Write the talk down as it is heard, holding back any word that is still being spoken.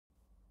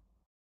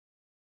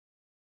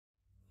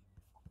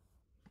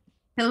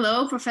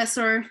Hello,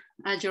 Professor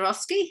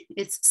Gerofsky.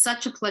 It's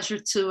such a pleasure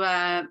to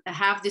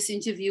have this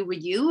interview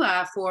with you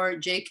for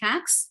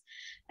JCACS.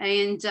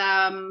 And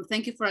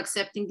thank you for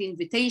accepting the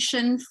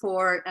invitation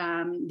for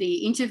the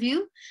interview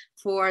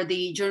for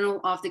the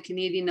Journal of the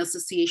Canadian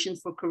Association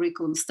for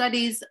Curriculum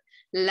Studies,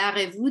 La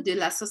Revue de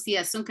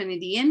l'Association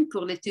canadienne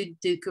pour l'étude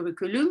du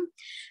curriculum.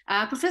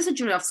 Professor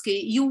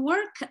Gerofsky, you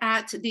work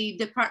at the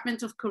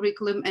Department of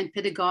Curriculum and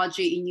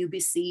Pedagogy in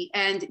UBC,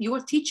 and your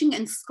teaching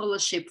and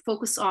scholarship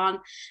focus on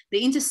the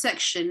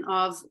intersection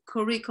of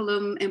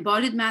curriculum,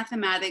 embodied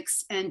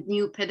mathematics, and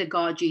new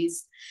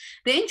pedagogies.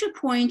 The entry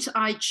point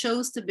I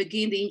chose to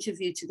begin the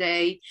interview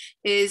today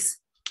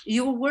is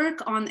your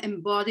work on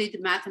embodied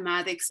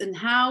mathematics and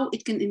how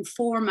it can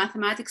inform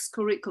mathematics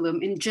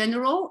curriculum in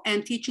general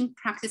and teaching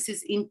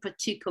practices in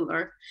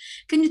particular.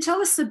 Can you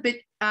tell us a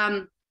bit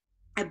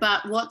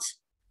about what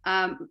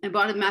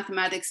embodied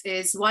mathematics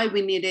is, why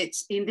we need it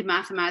in the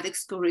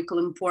mathematics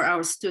curriculum for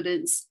our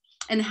students,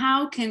 and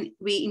how can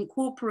we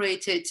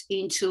incorporate it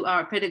into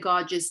our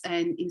pedagogies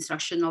and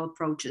instructional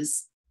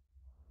approaches?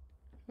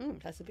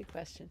 That's a big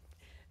question.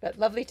 But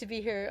lovely to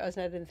be here,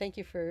 Osnad, and thank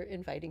you for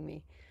inviting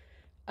me.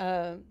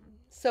 Um,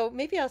 so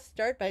maybe I'll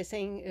start by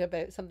saying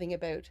about something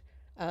about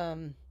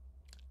um,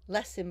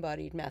 less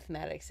embodied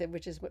mathematics,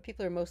 which is what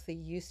people are mostly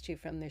used to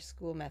from their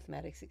school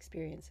mathematics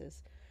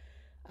experiences.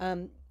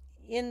 Um,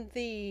 in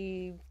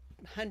the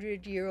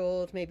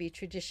 100-year-old maybe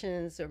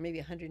traditions, or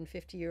maybe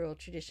 150-year-old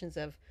traditions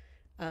of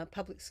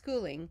public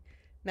schooling,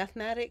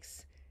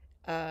 mathematics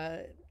uh,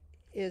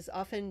 is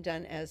often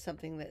done as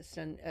something that's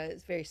done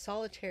is very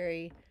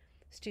solitary.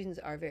 Students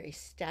are very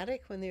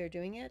static when they are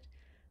doing it.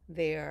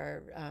 They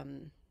are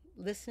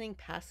listening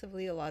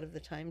passively a lot of the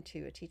time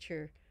to a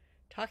teacher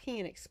talking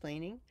and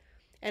explaining.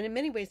 And in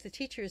many ways, the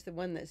teacher is the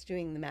one that's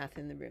doing the math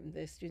in the room.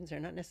 The students are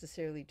not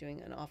necessarily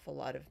doing an awful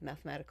lot of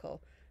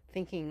mathematical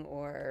thinking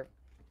or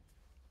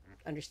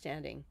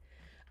understanding.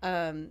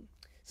 Um,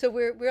 so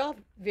we're all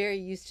very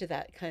used to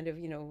that kind of,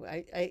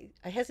 I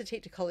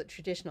hesitate to call it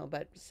traditional,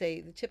 but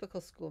say the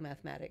typical school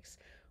mathematics,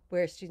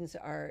 where students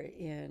are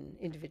in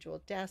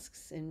individual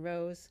desks in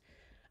rows,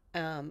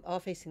 all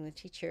facing the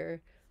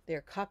teacher.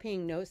 They're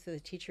copying notes that the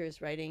teacher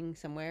is writing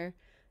somewhere,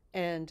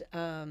 and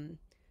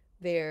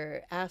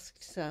they're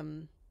asked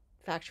some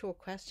factual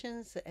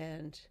questions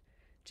and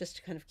just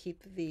to kind of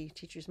keep the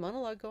teacher's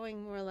monologue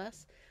going, more or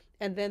less.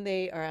 And then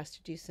they are asked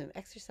to do some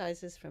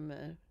exercises from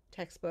a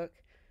textbook,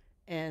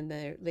 and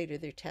later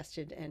they're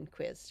tested and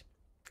quizzed.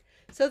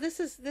 So this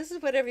is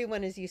what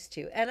everyone is used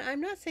to, and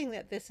I'm not saying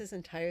that this is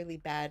entirely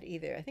bad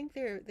either. I think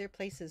there are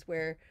places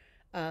where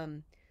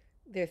um,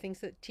 there are things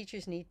that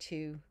teachers need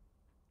to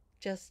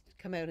just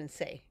come out and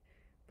say,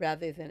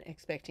 rather than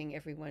expecting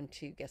everyone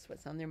to guess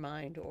what's on their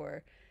mind,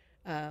 or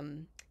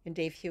in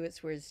Dave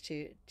Hewitt's words,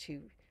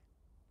 to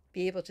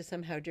be able to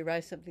somehow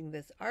derive something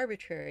that's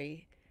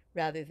arbitrary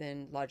rather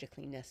than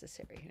logically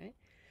necessary. Right?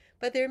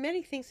 But there are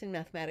many things in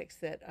mathematics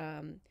that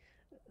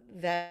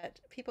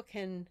people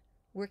can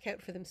work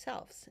out for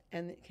themselves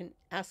and can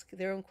ask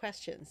their own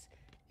questions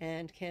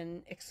and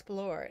can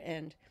explore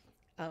and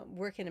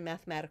work in a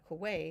mathematical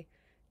way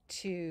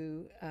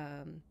to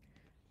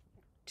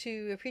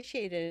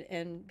appreciate it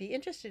and be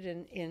interested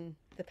in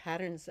the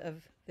patterns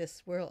of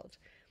this world,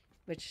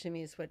 which to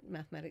me is what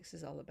mathematics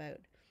is all about.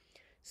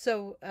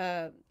 So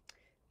uh,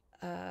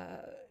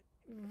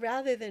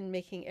 rather than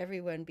making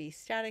everyone be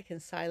static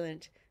and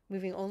silent,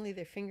 moving only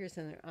their fingers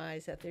and their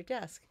eyes at their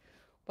desk,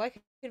 why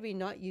could we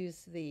not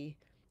use the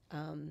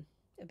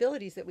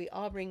abilities that we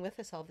all bring with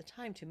us all the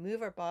time to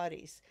move our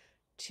bodies,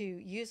 to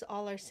use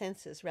all our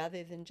senses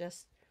rather than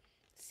just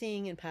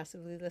seeing and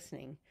passively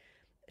listening,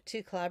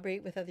 to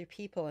collaborate with other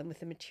people and with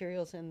the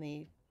materials and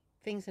the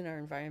things in our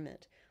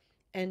environment,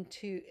 and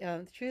to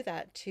through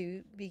that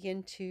to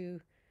begin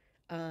to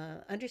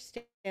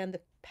understand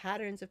the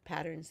patterns of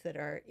patterns that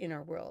are in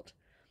our world,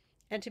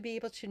 and to be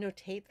able to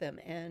notate them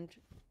and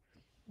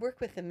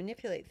work with them,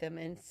 manipulate them,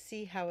 and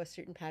see how a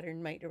certain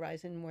pattern might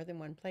arise in more than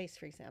one place,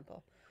 for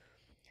example.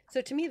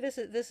 So to me, this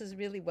is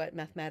really what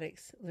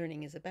mathematics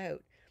learning is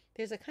about.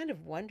 There's a kind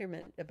of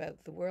wonderment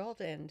about the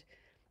world and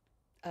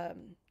a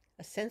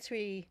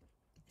sensual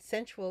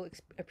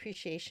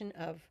appreciation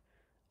of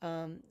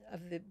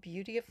the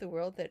beauty of the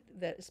world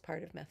that is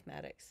part of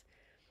mathematics.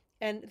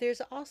 And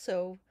there's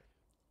also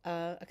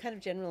a kind of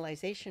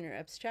generalization or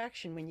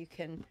abstraction when you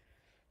can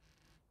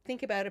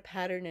think about a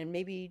pattern and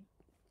maybe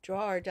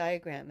draw or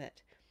diagram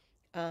it,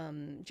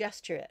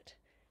 gesture it,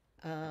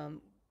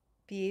 um,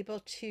 be able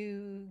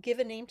to give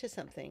a name to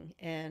something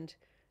and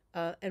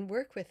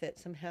work with it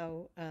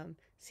somehow.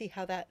 See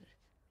how that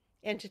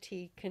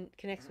entity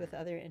connects with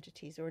other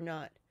entities or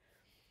not.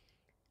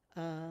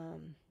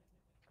 Um,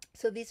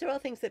 so these are all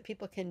things that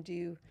people can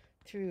do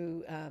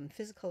through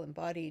physical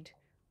embodied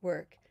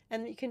work,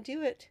 and you can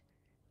do it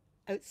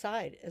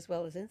outside as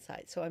well as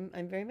inside. So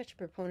I'm very much a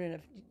proponent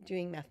of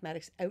doing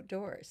mathematics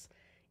outdoors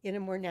in a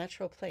more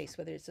natural place,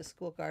 whether it's a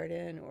school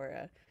garden or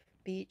a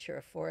beach or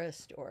a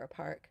forest or a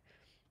park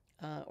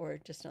or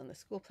just on the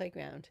school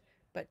playground,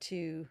 but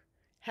to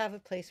have a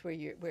place where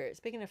it's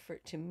big enough for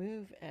it to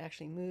move,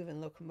 actually move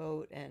and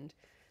locomote, and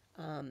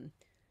um,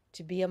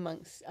 to be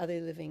amongst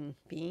other living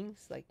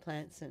beings like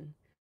plants and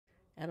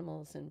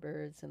animals and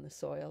birds and the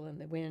soil and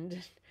the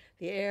wind,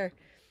 the air,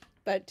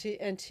 but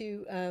and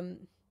to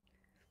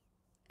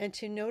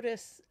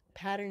notice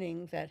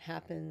patterning that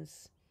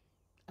happens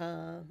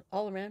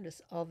all around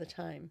us all the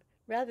time,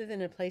 rather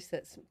than a place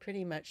that's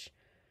pretty much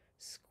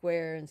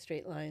square and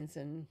straight lines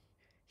and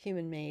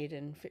human made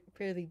and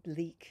fairly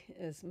bleak,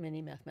 as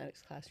many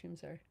mathematics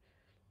classrooms are.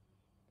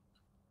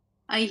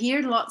 I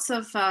hear lots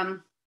of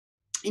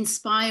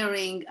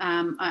inspiring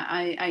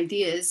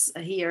ideas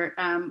here.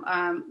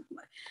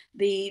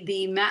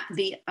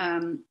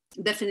 The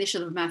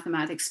definition of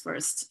mathematics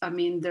first. I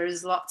mean, there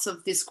is lots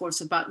of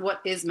discourse about what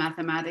is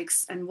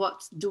mathematics and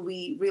what do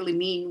we really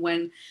mean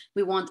when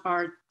we want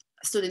our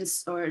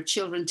students or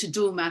children to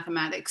do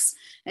mathematics.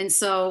 And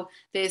so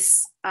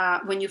this,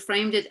 when you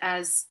framed it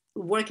as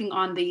working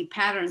on the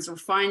patterns or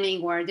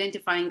finding or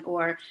identifying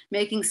or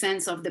making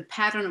sense of the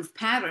pattern of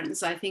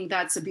patterns, I think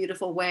that's a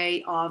beautiful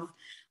way of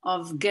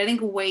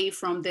getting away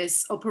from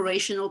this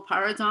operational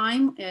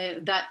paradigm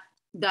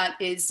that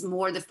is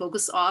more the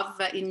focus of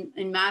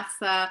in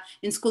math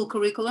in school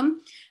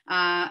curriculum,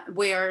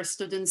 where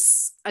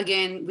students,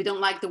 again, we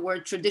don't like the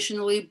word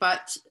traditionally,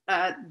 but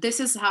this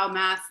is how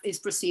math is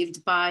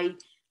perceived by,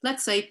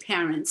 let's say,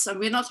 parents. And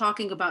we're not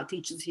talking about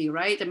teachers here,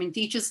 right? I mean,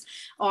 teachers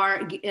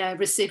are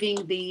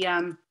receiving the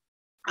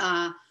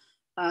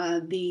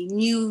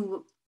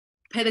new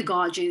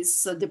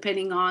pedagogies,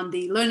 depending on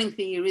the learning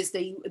theories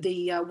they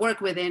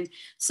work within.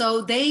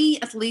 So they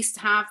at least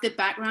have the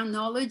background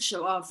knowledge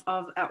of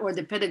or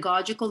the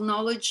pedagogical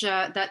knowledge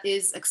that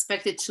is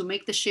expected to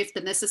make the shift,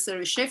 the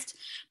necessary shift.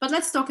 But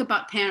let's talk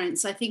about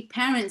parents. I think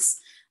parents,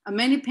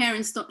 many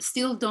parents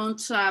still don't,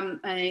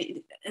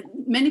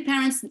 many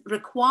parents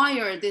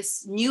require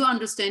this new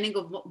understanding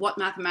of what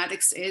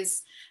mathematics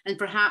is. And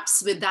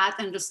perhaps with that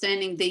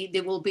understanding,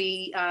 there will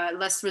be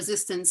less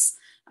resistance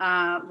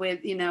with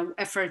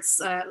efforts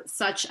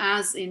such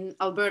as in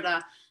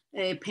Alberta,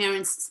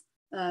 parents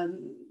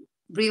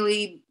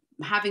really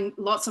having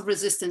lots of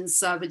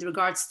resistance with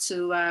regards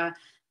to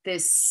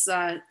this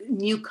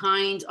new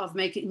kind of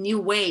new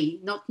way,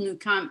 not new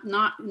kind,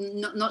 not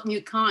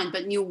new kind,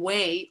 but new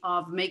way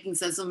of making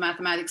sense of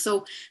mathematics.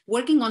 So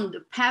working on the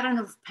pattern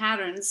of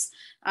patterns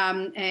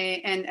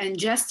and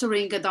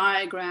gesturing a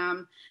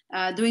diagram,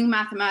 doing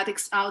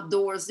mathematics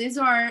outdoors. These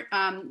are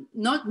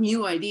not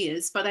new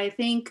ideas, but I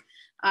think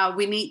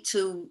we need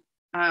to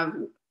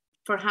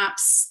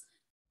perhaps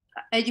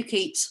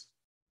educate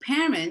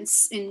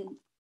parents in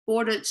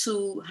order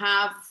to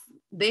have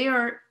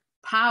their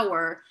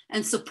power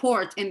and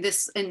support in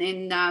this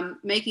in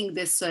making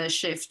this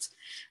shift.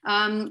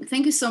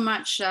 Thank you so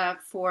much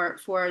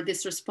for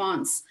this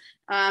response.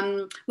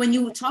 When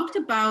you talked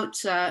about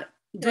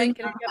doing,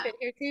 Can I jump in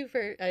here too?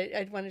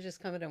 I'd want to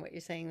just comment on what you're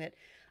saying, that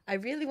I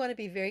really want to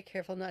be very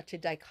careful not to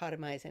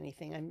dichotomize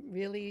anything. I'm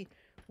really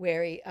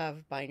wary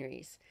of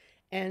binaries.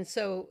 And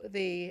so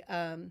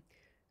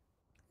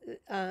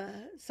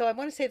so I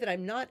want to say that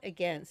I'm not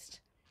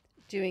against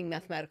doing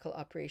mathematical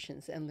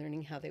operations and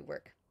learning how they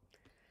work.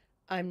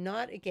 I'm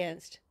not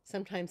against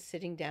sometimes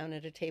sitting down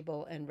at a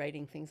table and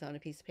writing things on a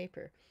piece of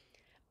paper.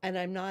 And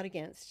I'm not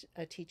against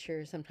a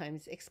teacher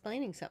sometimes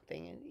explaining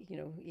something and,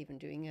 even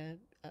doing a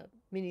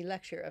mini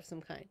lecture of some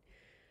kind.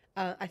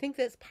 I think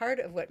that's part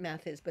of what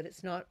math is, but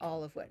it's not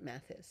all of what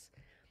math is.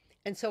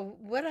 And so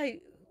what I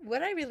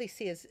really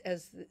see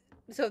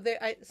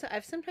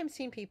I've sometimes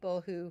seen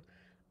people who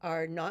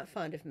are not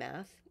fond of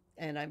math,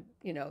 and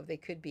they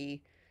could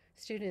be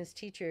students,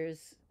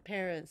 teachers,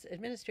 parents,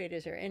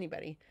 administrators, or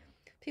anybody,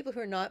 people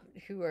who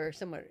are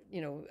somewhat,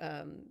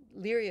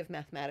 leery of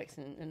mathematics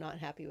and not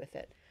happy with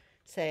it.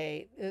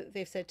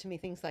 They've said to me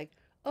things like,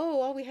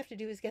 oh, all we have to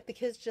do is get the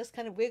kids just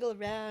kind of wiggle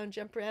around,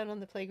 jump around on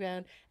the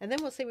playground, and then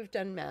we'll say we've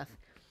done math.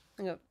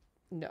 I go,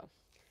 no.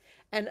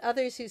 And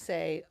others who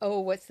say, oh,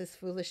 what's this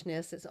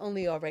foolishness? It's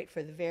only all right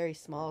for the very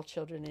small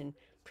children in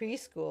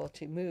preschool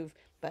to move.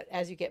 But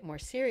as you get more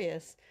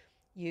serious,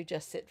 you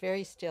just sit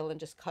very still and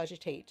just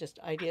cogitate, just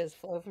ideas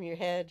flow from your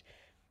head,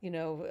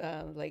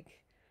 Athena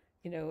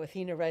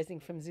rising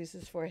from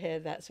Zeus's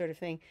forehead, that sort of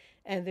thing.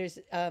 And there's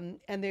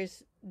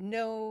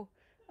no,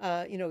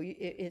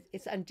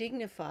 it's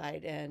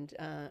undignified and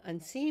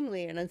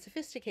unseemly and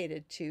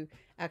unsophisticated to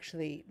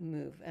actually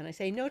move. And I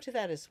say no to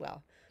that as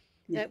well.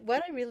 yeah.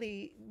 What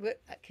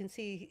I can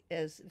see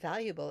as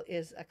valuable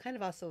is a kind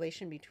of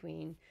oscillation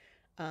between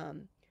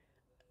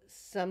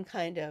some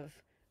kind of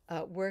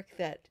work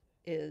that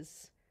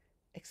is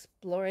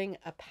exploring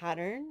a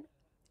pattern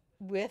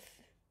with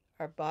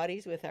our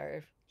bodies, with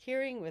our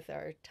hearing, with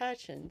our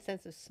touch and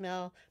sense of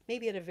smell,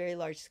 maybe at a very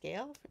large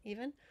scale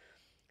even,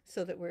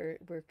 so that we're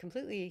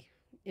completely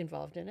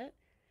involved in it.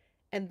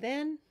 And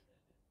then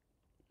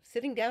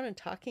sitting down and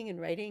talking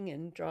and writing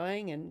and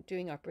drawing and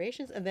doing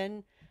operations, and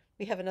then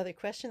we have another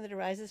question that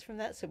arises from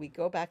that, so we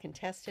go back and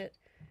test it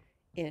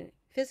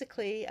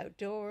physically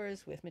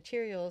outdoors with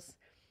materials,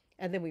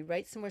 and then we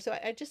write some more. So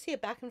I just see a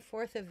back and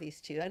forth of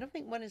these two. I don't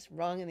think one is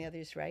wrong and the other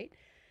is right,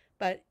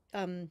 but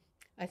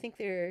I think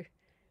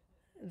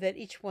that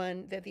each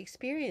one, that the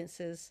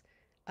experiences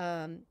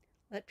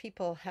let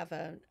people have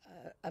a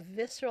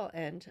visceral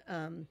and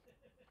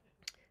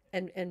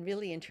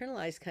really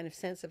internalized kind of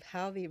sense of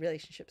how the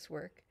relationships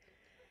work.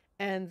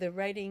 And the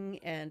writing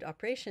and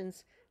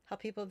operations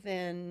help people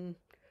then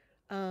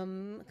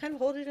kind of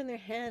hold it in their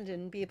hand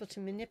and be able to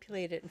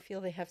manipulate it and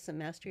feel they have some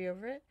mastery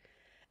over it.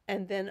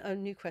 And then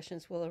new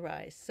questions will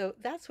arise. So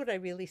that's what I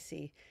really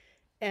see.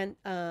 And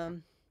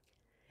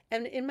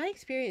and in my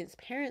experience,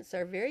 parents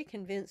are very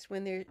convinced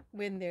when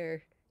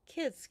their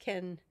kids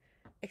can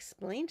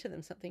explain to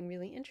them something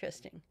really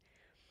interesting.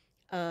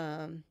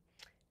 Um,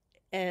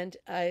 and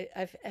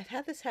I've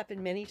had this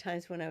happen many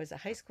times when I was a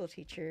high school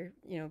teacher,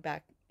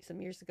 back some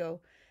years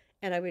ago,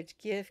 and I would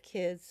give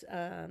kids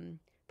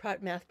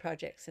math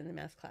projects in the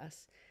math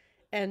class,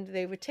 and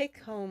they would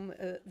take home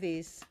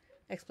these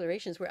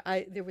explorations where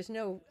there was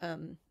no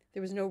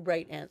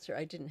right answer.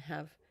 I didn't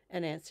have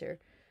an answer,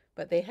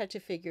 but they had to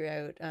figure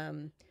out.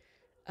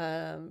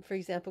 For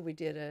example, we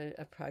did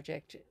a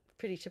project,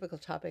 pretty typical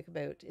topic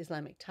about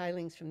Islamic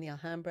tilings from the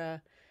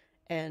Alhambra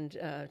and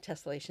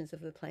tessellations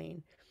of the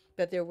plane,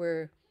 but there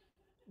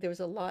was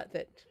a lot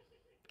that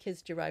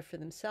kids derived for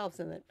themselves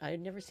and that I had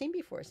never seen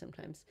before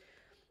sometimes.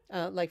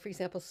 Like, for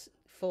example,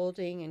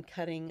 folding and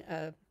cutting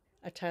a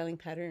tiling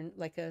pattern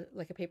like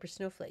a paper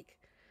snowflake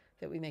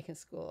that we make in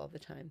school all the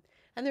time.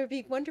 And there would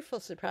be wonderful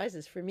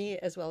surprises for me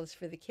as well as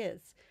for the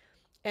kids.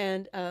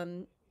 And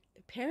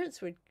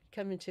parents would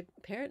come into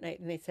parent night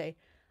and they'd say,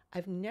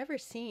 I've never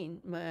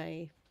seen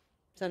my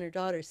son or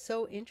daughter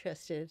so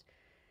interested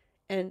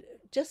and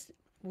just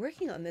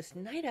working on this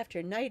night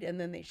after night. And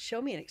then they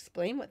show me and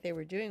explain what they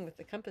were doing with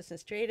the compass and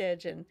straight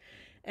edge, and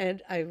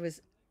I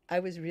was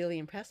really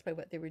impressed by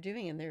what they were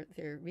doing and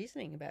their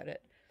reasoning about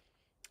it.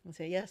 And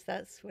say, yes,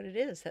 that's what it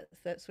is.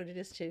 That's what it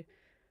is to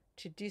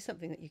do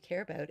something that you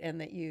care about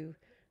and that you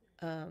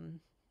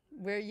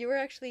where you were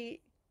actually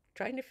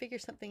trying to figure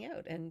something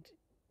out and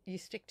you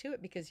stick to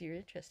it because you're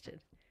interested.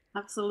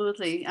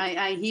 Absolutely.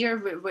 I hear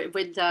with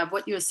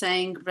what you're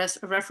saying,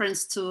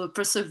 reference to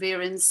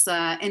perseverance,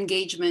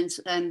 engagement,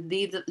 and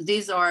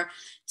these are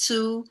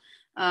two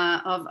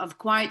of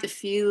quite a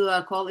few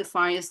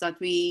qualifiers that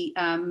we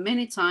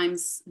many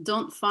times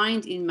don't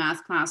find in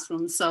math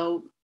classrooms.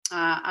 So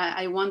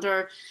I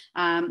wonder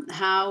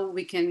how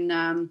we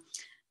can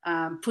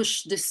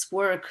push this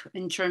work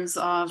in terms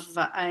of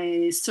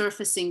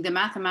surfacing the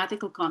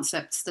mathematical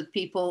concepts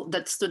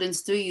that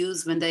students do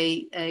use when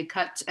they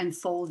cut and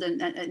fold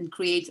and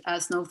create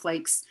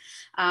snowflakes.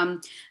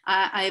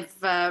 I've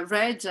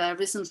read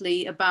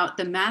recently about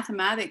the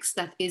mathematics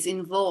that is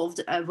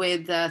involved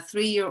with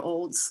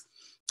 3-year-olds,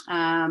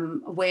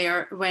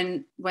 where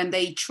when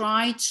they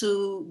try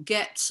to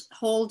get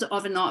hold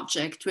of an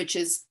object which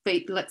is,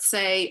 let's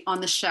say,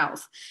 on the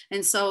shelf,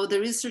 and so the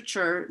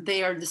researcher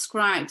there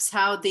describes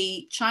how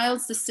the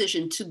child's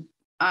decision to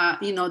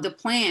the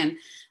plan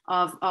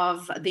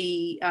of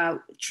the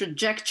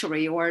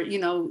trajectory, or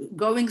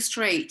going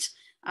straight,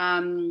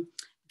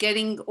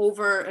 getting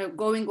over,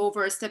 going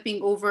over,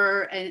 stepping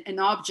over an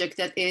object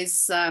that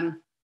is in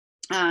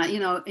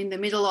the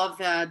middle of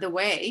the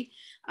way,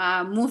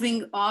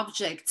 moving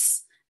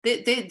objects.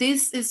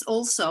 This is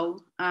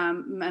also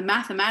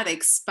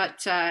mathematics,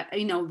 but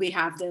we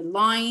have the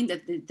line,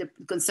 the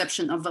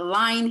conception of a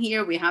line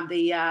here. We have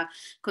the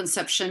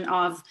conception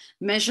of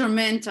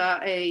measurement,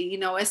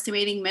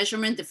 estimating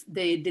measurement,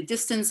 the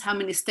distance, how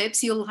many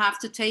steps you'll have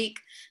to take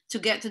to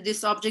get to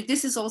this object.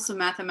 This is also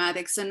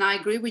mathematics, and I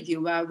agree with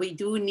you. We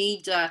do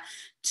need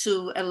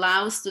to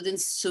allow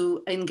students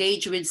to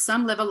engage with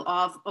some level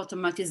of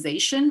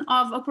automatization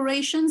of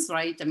operations,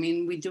 right? I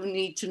mean, we do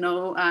need to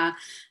know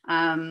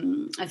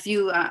a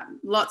few,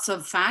 lots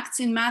of facts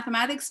in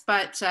mathematics,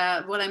 but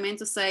what I meant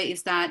to say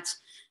is that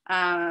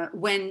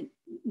when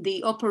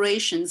the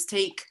operations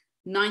take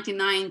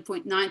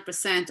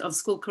 99.9% of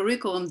school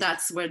curriculum,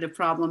 that's where the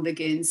problem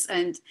begins.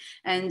 And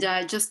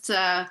just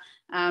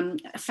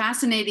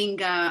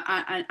fascinating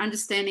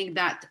understanding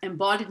that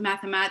embodied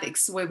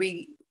mathematics, where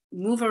we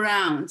move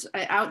around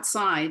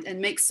outside and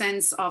make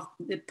sense of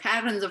the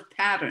patterns of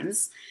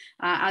patterns,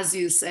 as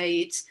you say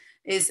it,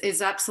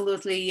 is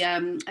absolutely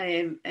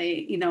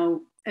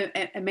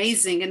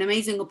amazing, an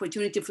amazing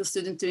opportunity for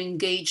students to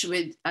engage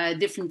with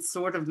different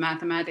sort of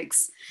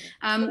mathematics.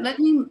 Let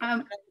me.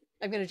 I'm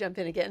going to jump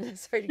in again.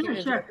 Sorry to keep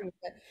interrupting,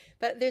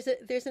 but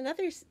there's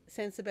another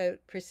sense about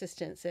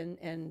persistence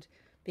and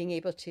being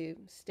able to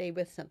stay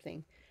with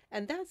something,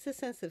 and that's the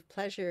sense of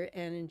pleasure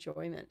and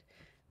enjoyment,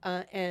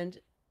 and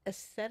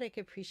aesthetic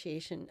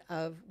appreciation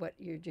of what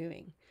you're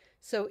doing.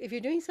 So if you're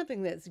doing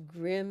something that's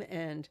grim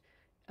and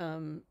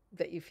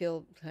that you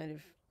feel kind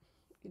of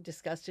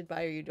disgusted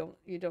by, or you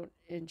don't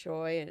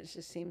enjoy, and it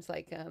just seems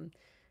like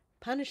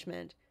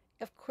punishment,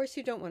 of course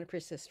you don't want to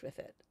persist with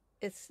it.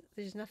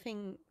 There's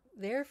nothing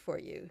there for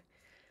you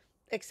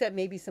except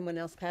maybe someone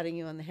else patting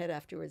you on the head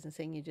afterwards and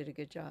saying you did a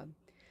good job.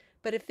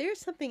 But if there's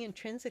something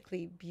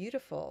intrinsically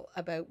beautiful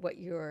about what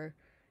you're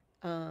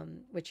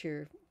what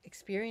you're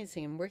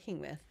experiencing and working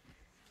with,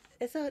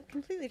 it's a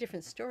completely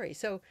different story.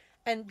 So,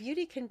 and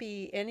beauty can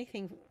be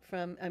anything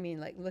from, I mean,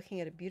 like looking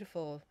at a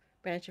beautiful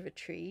branch of a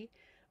tree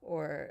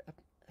or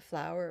a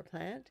flower or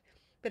plant,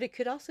 but it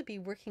could also be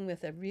working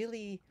with a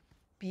really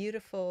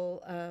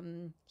beautiful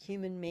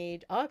human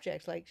made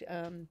object. Like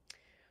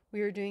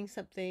we were doing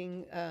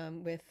something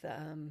with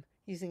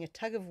using a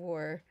tug of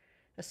war,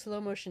 a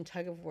slow motion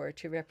tug of war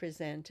to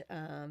represent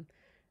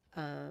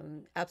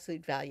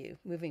absolute value,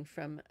 moving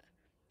from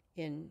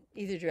in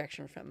either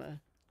direction from a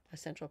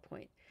central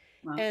point.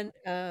 Wow. And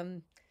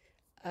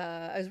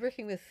I was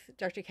working with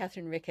Dr.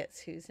 Catherine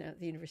Ricketts, who's now at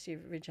the University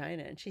of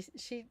Regina, and she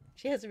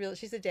has a real,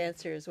 she's a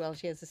dancer as well.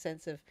 She has a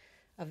sense of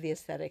the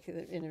aesthetic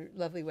in a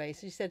lovely way.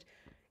 So she said,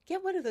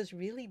 get one of those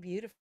really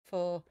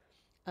beautiful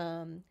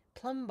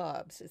plumb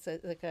bobs. It's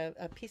like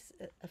a piece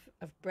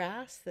of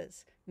brass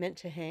that's meant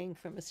to hang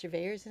from a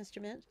surveyor's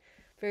instrument,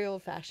 very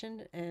old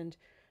fashioned, and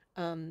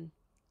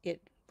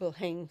it will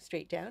hang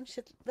straight down. She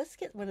said, let's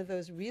get one of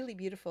those really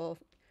beautiful,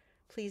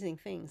 pleasing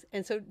things.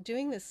 And so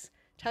doing this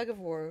tug of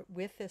war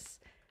with this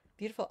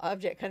beautiful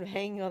object kind of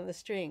hanging on the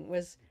string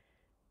was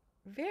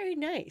very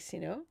nice, you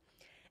know?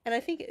 And I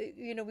think,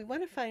 you know, we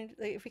want to find,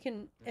 like, if we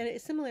can,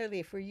 and similarly,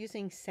 if we're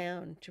using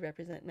sound to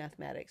represent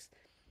mathematics,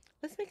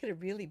 let's make it a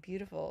really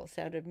beautiful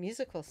sound, a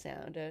musical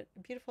sound, a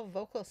beautiful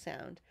vocal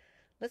sound.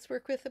 Let's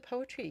work with the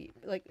poetry,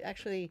 like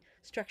actually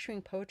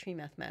structuring poetry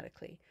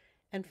mathematically,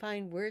 and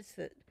find words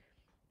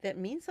that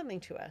mean something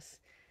to us.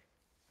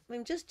 I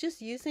mean,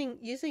 just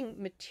using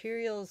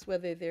materials,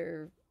 whether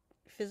they're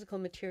physical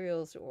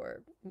materials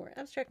or more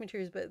abstract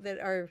materials, but that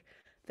are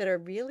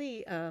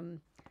really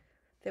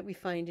that we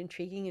find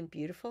intriguing and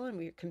beautiful, and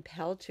we're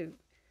compelled to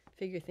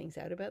figure things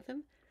out about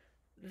them.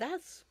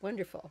 That's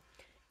wonderful.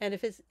 And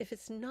if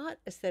it's not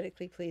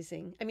aesthetically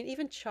pleasing, I mean,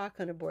 even chalk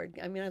on a board.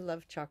 I mean, I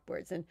love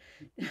chalkboards, and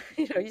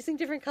you know, using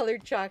different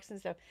colored chalks and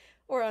stuff,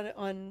 or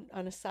on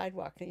a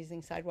sidewalk,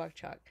 using sidewalk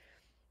chalk.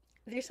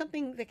 There's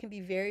something that can be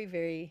very,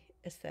 very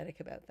aesthetic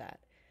about that.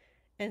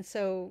 And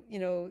so, you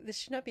know, this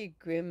should not be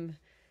grim,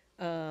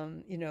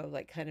 you know,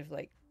 like kind of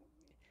like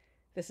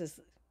this is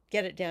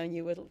get it down,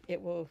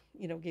 it will,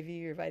 you know, give you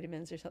your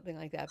vitamins or something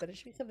like that. But it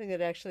should be something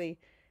that actually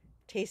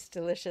tastes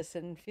delicious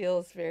and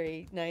feels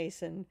very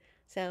nice and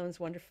sounds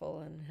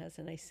wonderful and has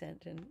a nice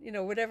scent, and you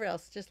know, whatever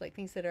else, just like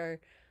things that are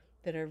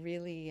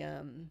really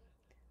you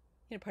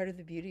know, part of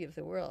the beauty of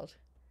the world.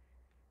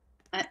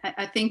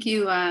 I think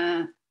you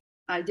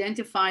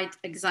identified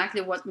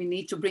exactly what we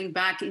need to bring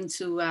back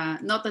into,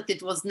 not that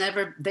it was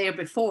never there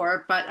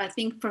before, but I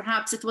think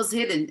perhaps it was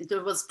hidden.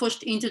 It was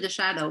pushed into the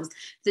shadows,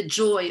 the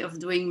joy of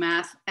doing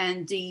math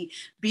and the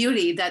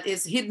beauty that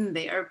is hidden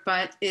there,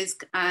 but is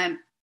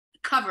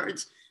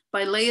covered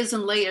by layers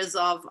and layers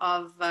of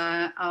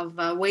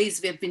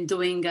ways we have been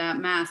doing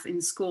math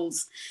in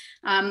schools.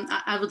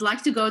 I would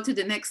like to go to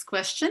the next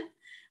question.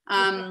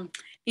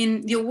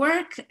 In your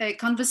work, a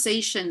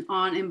conversation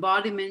on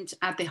embodiment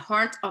at the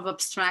heart of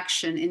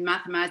abstraction in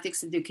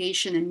mathematics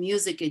education and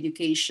music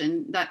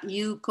education that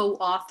you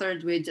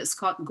co-authored with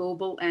Scott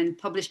Goebel and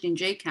published in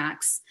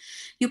JCACS,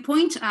 you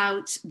point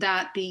out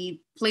that the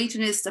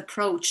Platonist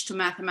approach to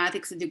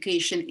mathematics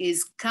education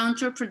is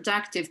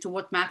counterproductive to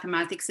what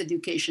mathematics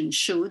education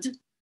should,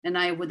 and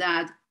I would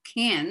add,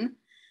 can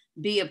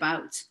be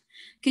about.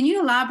 Can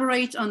you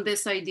elaborate on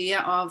this idea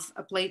of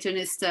a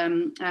Platonist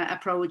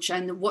approach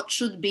and what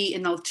should be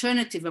an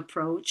alternative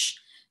approach,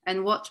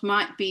 and what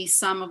might be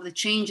some of the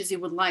changes you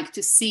would like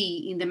to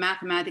see in the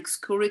mathematics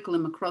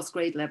curriculum across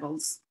grade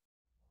levels?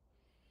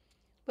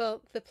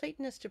 Well, the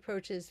Platonist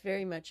approach is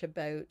very much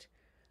about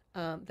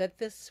that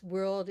this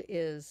world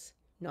is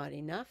not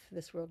enough,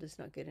 this world is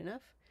not good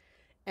enough,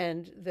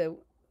 and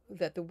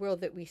that the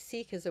world that we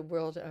seek is a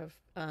world of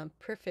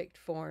perfect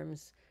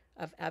forms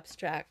of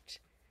abstract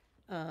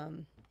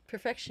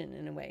perfection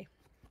in a way.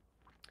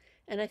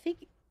 And I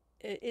think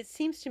it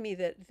seems to me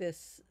that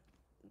this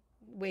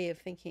way of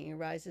thinking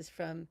arises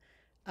from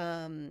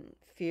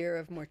fear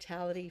of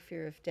mortality,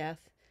 fear of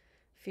death,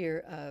 fear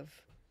of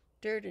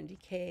dirt and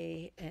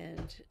decay,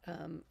 and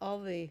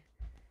all the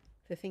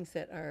things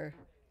that are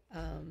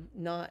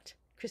not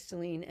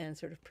crystalline and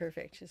sort of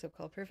perfect,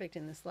 so-called perfect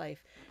in this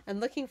life, and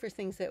looking for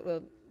things that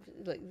will,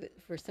 like,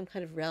 for some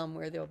kind of realm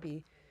where there'll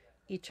be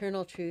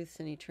eternal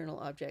truths and eternal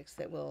objects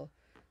that will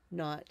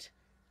not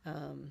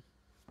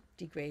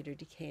degrade or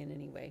decay in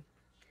any way.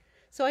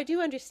 So I do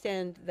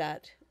understand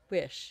that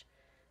wish,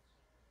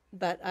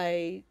 but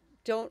I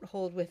don't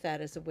hold with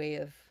that as a way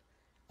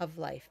of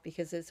life,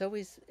 because it's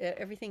always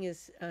everything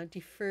is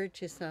deferred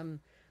to some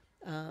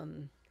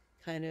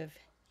kind of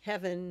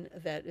heaven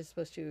that is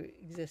supposed to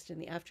exist in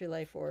the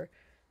afterlife or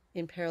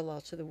in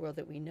parallel to the world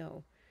that we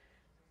know.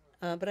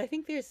 But I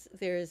think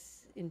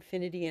there's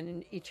infinity and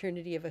an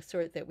eternity of a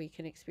sort that we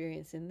can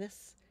experience in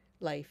this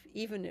life,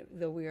 even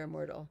though we are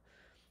mortal,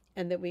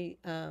 and that we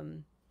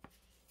and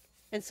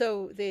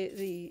so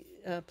the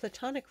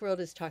Platonic world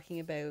is talking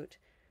about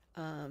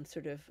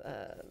sort of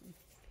a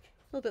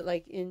little bit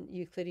like in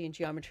Euclidean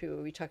geometry,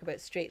 where we talk about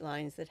straight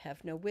lines that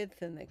have no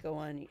width and that go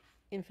on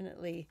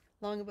infinitely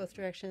long in both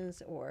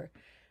directions, or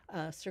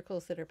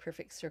circles that are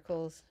perfect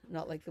circles,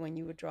 not like the one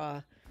you would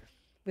draw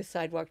with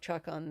sidewalk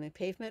chalk on the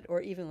pavement,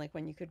 or even like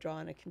when you could draw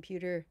on a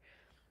computer.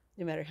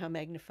 No matter how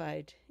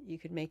magnified you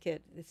could make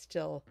it, it's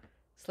still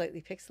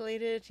slightly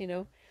pixelated, you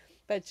know.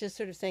 But just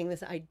sort of saying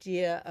this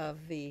idea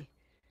of the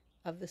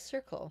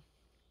circle.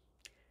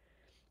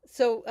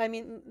 So, I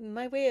mean,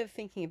 my way of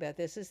thinking about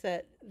this is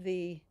that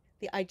the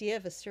idea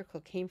of a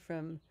circle came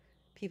from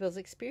people's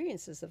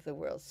experiences of the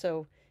world.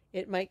 So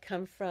it might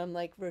come from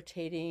like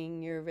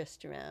rotating your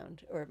wrist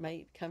around, or it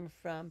might come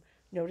from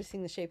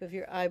noticing the shape of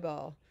your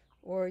eyeball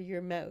or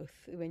your mouth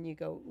when you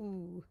go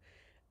ooh,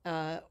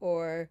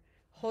 or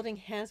holding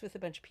hands with a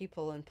bunch of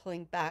people and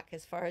pulling back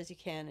as far as you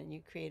can and you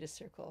create a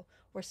circle,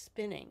 or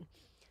spinning.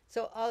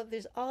 So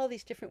there's all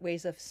these different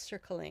ways of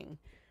circling,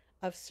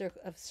 of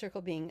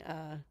circle being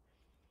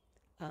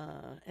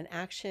an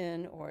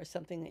action or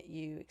something that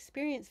you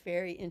experience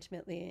very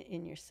intimately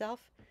in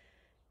yourself.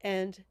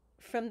 And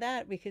from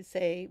that, we could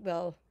say,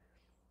 well,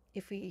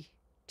 if we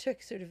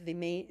took sort of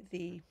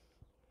the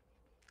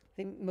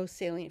most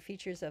salient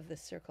features of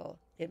this circle,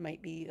 it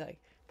might be like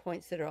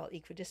points that are all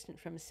equidistant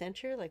from a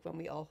center, like when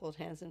we all hold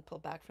hands and pull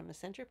back from a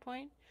center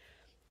point.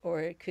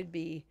 Or it could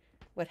be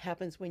what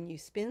happens when you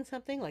spin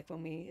something, like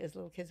when we, as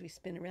little kids, we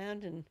spin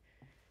around and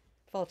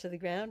fall to the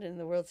ground and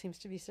the world seems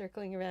to be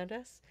circling around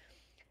us.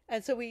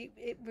 And so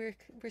we're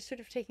sort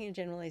of taking a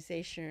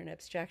generalization or an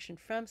abstraction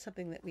from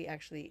something that we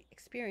actually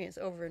experience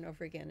over and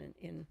over again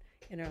in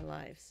our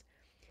lives.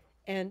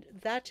 And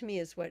that to me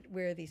is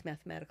where these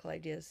mathematical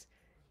ideas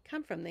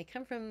come from. They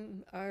come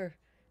from our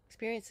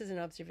experiences and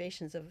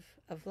observations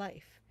of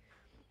life.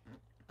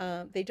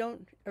 They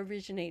don't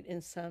originate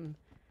in some,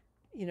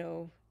 you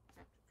know,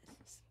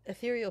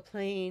 ethereal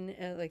plane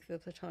like the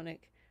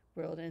Platonic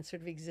world and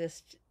sort of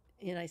exist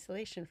in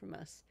isolation from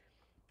us.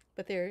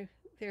 But they're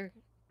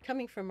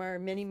coming from our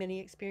many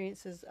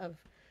experiences of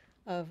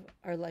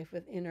our life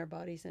within our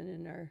bodies and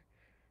in our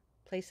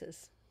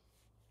places.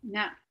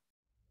 Yeah.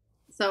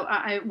 So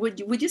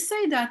would you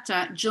say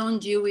that John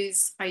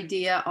Dewey's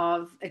idea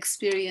of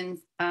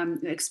experiences,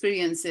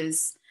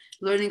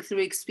 learning through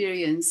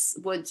experience,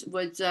 would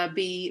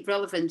be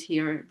relevant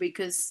here,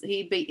 because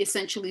he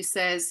essentially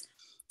says,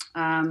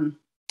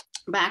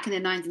 back in the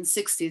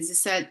 1960s, he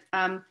said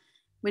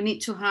we need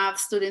to have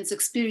students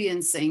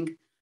experiencing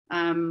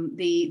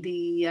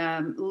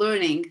the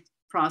learning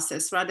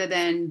process rather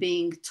than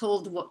being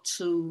told what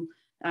to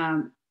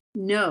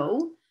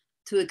know,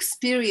 to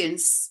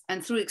experience,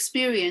 and through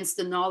experience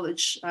the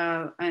knowledge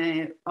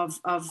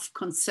of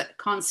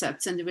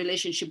concepts, and the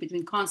relationship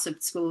between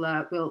concepts will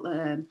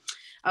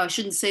I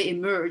shouldn't say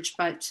emerge,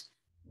 but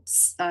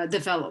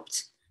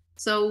developed.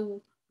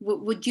 So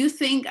would you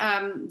think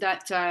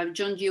that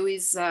John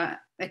Dewey's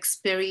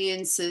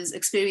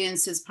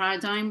experiences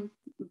paradigm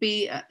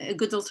be a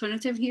good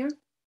alternative here?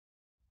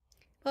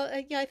 Well,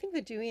 yeah, I think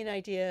the Deweyan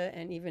idea,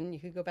 and even you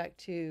could go back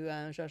to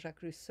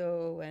Jean-Jacques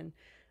Rousseau and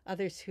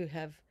others who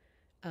have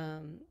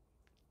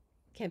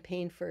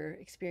campaigned for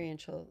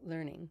experiential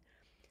learning.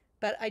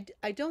 But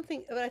I don't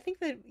think, but I think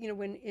that, you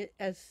know,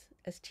 as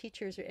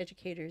teachers or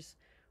educators,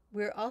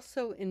 we're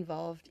also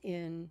involved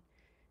in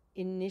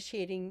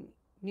initiating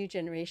new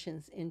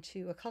generations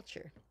into a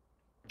culture,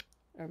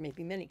 or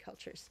maybe many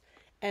cultures.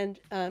 And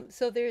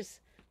so there's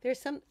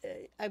some,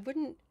 I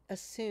wouldn't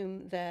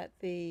assume that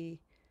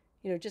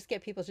just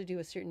get people to do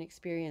a certain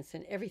experience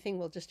and everything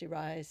will just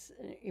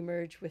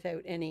emerge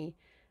without any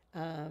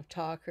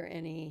talk or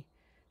any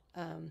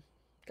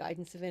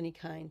guidance of any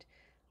kind.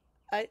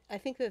 I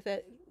think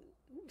that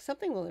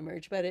something will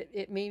emerge, but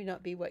it may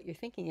not be what you're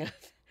thinking of.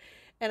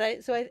 And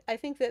I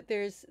think that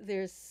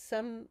there's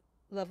some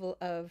level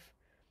of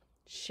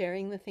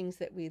sharing the things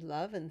that we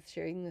love and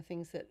sharing the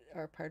things that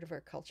are part of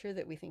our culture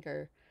that we think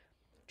are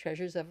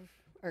treasures of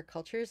our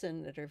cultures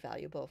and that are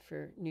valuable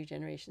for new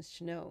generations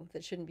to know,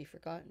 that shouldn't be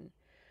forgotten.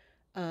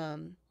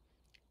 And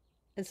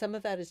some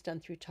of that is done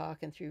through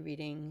talk and through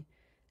reading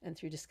and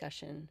through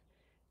discussion.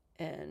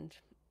 And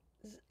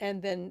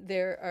then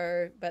there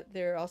are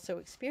also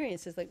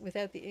experiences, like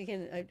without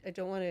again, I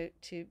don't want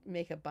to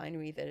make a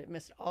binary that it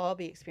must all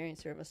be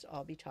experience or it must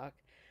all be talk,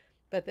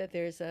 but that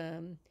there's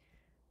a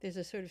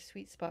sort of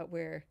sweet spot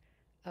where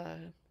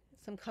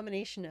some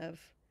combination of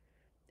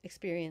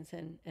experience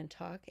and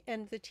talk,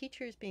 and the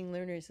teachers being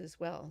learners as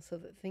well, so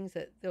that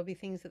there'll be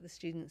things that the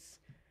students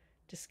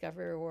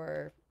discover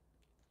or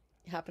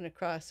happen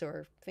across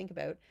or think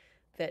about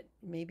that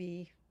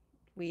maybe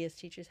we as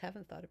teachers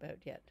haven't thought about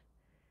yet.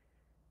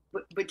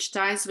 Which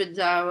ties with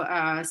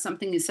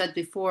something you said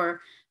before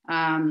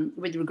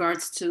with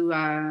regards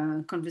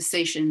to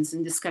conversations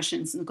and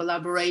discussions and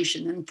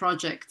collaboration and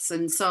projects.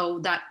 And so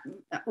that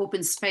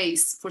open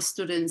space for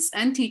students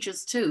and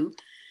teachers too,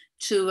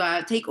 to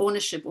take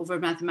ownership over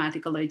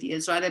mathematical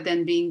ideas rather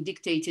than being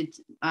dictated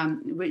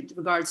with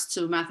regards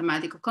to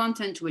mathematical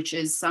content, which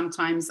is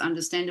sometimes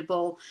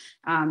understandable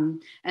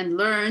and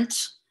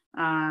learned.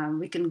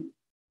 We can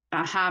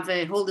have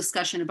a whole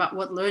discussion about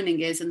what learning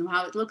is and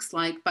how it looks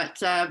like.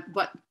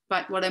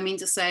 But what I mean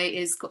to say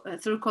is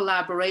through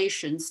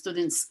collaboration,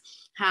 students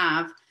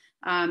have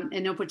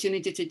an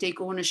opportunity to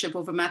take ownership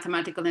over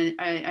mathematical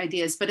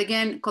ideas. But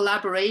again,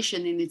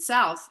 collaboration in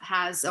itself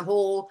has a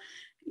whole,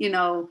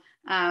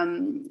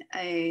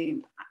 a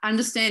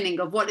understanding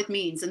of what it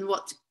means and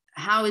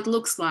how it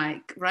looks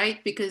like,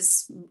 right?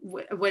 Because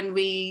when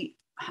we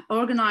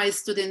organize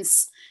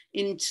students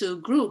into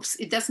groups,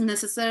 it doesn't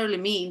necessarily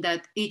mean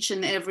that each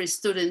and every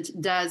student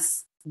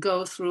does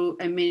go through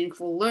a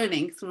meaningful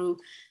learning through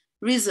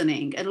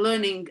reasoning and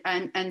learning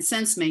and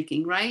sense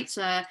making, right?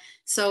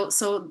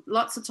 So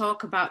lots to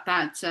talk about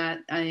that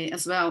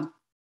as well.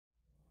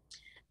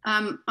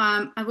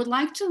 I would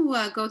like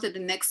to go to the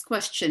next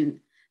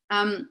question.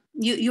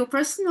 Your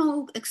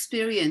personal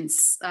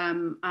experience.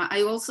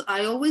 I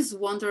always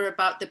wonder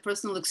about the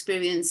personal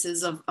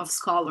experiences of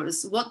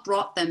scholars. What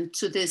brought them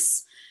to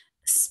this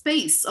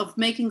space of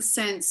making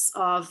sense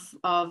of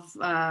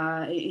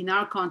in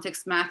our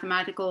context,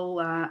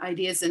 mathematical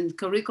ideas and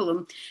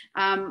curriculum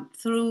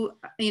through,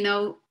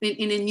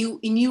 in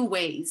new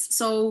ways.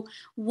 So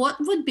what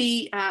would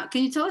be,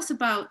 can you tell us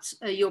about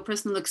your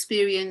personal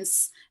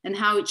experience and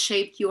how it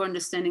shaped your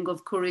understanding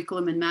of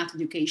curriculum and math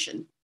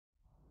education?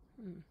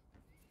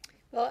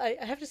 Well, I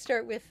have to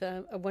start with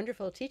a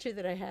wonderful teacher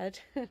that I had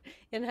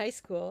in high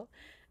school.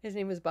 His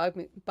name was Bob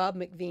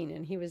McVean,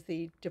 and he was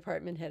the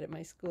department head at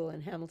my school in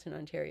Hamilton,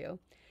 Ontario,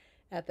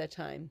 at that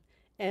time.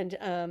 And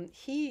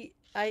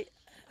I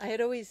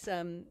had always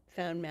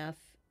found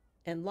math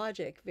and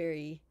logic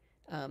very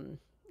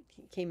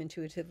came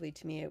intuitively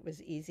to me. It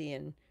was easy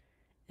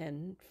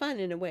and fun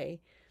in a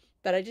way,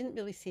 but I didn't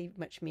really see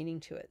much meaning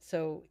to it.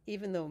 So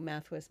even though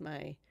math was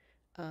my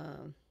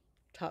um,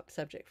 top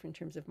subject in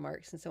terms of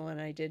marks and so on,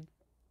 I did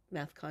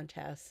math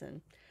contests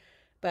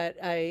but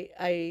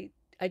I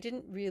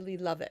didn't really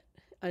love it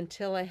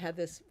until I had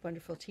this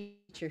wonderful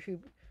teacher who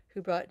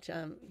brought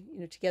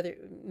together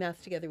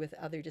math together with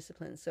other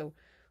disciplines. So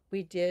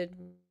we did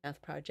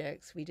math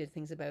projects. We did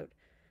things about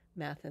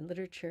math and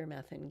literature,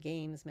 math and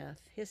games,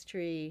 math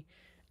history,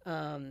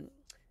 um,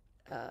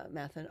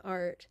 math and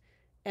art.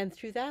 And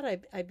through that,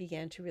 I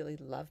began to really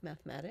love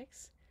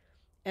mathematics.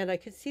 And I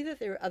could see that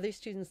there were other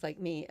students like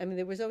me. I mean,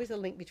 there was always a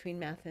link between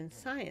math and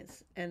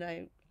science. And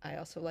I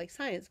also like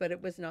science, but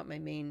it was not my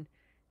main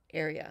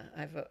area.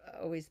 I've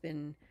always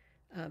been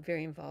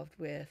very involved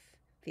with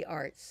the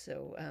arts.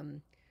 So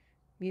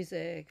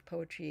music,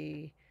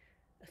 poetry,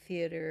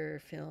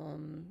 theater,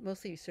 film,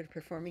 mostly sort of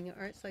performing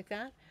arts like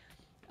that.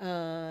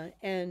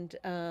 And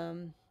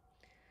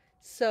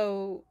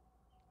so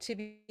to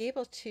be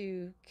able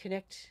to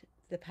connect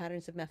the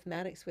patterns of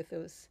mathematics with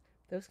those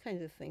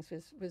kinds of things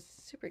was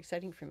super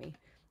exciting for me.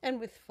 And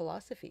with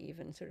philosophy,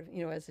 even sort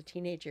of, as a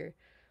teenager,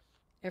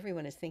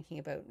 everyone is thinking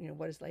about,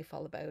 what is life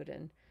all about?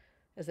 And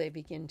as they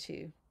begin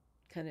to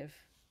kind of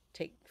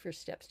take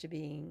first steps to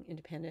being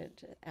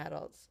independent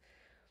adults.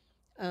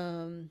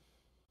 Um,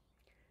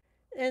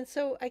 and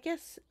so I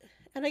guess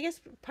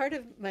part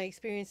of my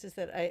experience is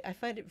that I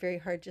find it very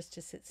hard just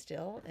to sit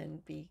still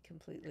and be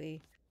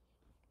completely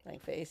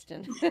blank faced.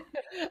 And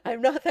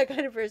I'm not that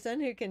kind of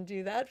person who can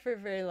do that for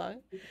very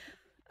long.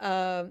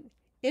 Um,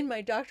 in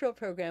my doctoral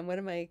program, one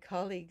of my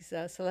colleagues,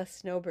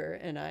 Celeste Snober,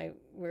 and I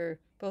were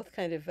both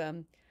kind of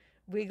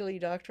wiggly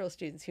doctoral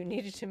students who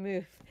needed to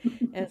move.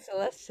 And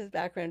Celeste's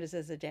background is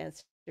as a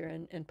dancer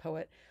and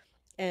poet.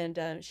 And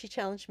she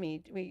challenged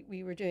me.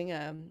 We were doing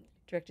a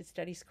directed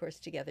studies course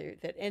together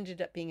that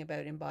ended up being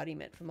about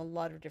embodiment from a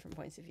lot of different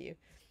points of view.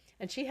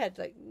 And she had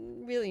like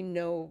really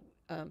no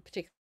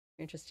particular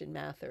interest in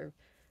math or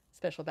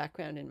special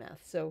background in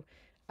math. So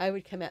I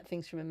would come at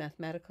things from a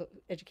mathematical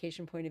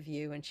education point of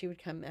view, and she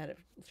would come at it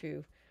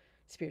through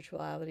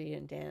spirituality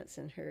and dance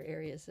and her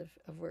areas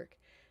of work.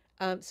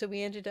 So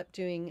we ended up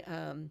doing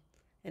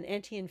an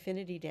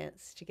anti-infinity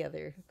dance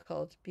together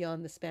called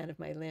Beyond the Span of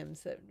My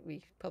Limbs that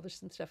we published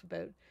some stuff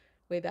about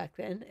way back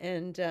then.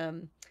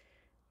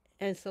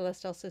 And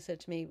Celeste also said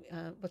to me,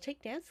 well,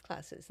 take dance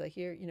classes. Like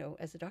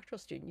as a doctoral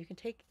student, you can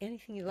take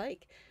anything you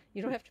like.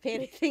 You don't have to pay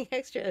anything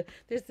extra.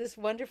 There's this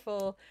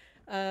wonderful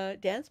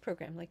dance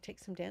program, like take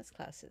some dance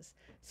classes.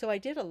 So I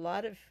did a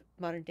lot of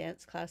modern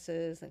dance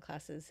classes and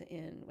classes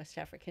in West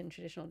African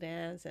traditional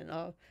dance and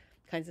all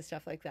kinds of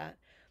stuff like that.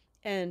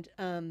 And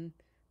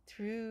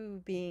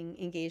through being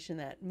engaged in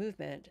that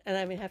movement, and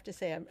I mean, I have to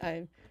say,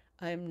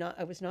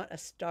 I was not a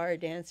star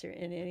dancer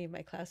in any of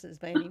my classes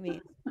by any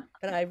means,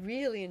 but I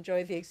really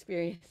enjoyed the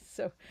experience.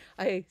 So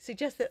I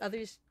suggest that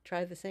others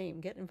try the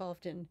same. Get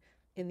involved in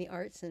the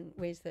arts in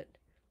ways that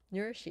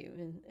nourish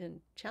you and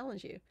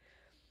challenge you.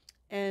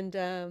 And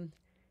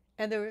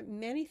and there were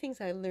many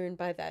things I learned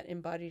by that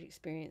embodied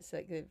experience,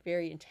 like the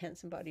very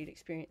intense embodied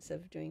experience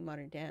of doing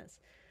modern dance,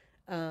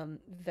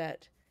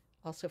 that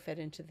also fed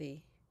into the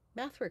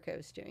math work I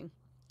was doing.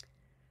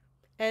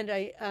 And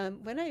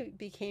when I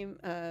became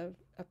a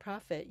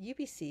prof at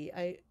UBC,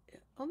 I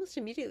almost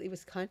immediately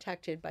was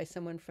contacted by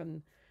someone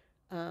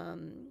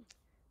um,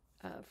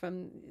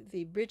 from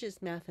the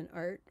Bridges Math and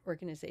Art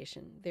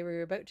organization. They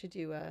were about to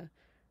do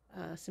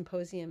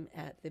symposium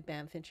at the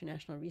Banff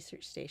International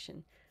Research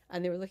Station,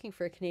 and they were looking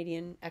for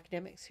Canadian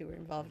academics who were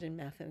involved in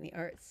math and the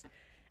arts.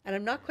 And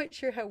I'm not quite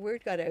sure how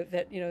word got out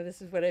that,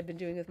 this is what I've been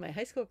doing with my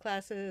high school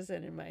classes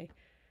and in my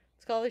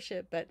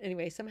scholarship. But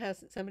anyway, somehow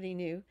somebody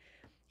knew,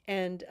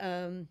 and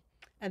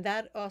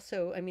that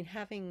also, I mean,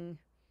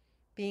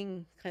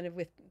 being kind of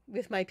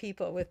with my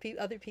people, with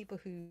other people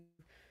who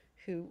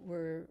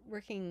were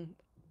working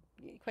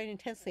quite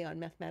intensely on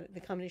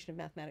the combination of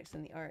mathematics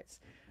and the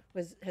arts,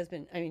 has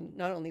been, I mean,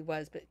 not only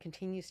was but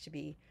continues to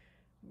be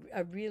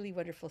a really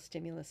wonderful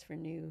stimulus for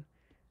new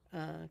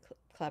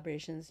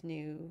collaborations,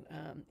 new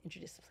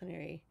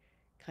interdisciplinary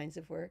kinds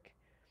of work,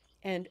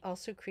 and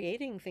also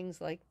creating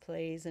things like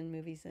plays and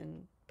movies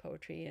and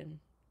poetry and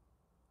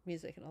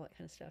music and all that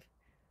kind of stuff.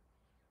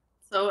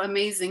 So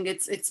amazing.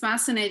 It's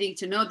fascinating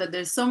to know that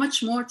there's so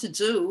much more to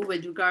do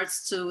with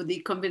regards to the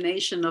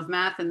combination of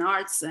math and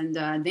arts and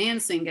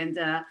dancing and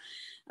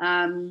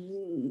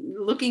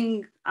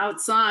looking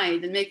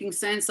outside and making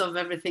sense of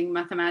everything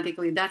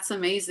mathematically. That's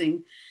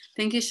amazing.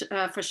 Thank you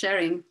for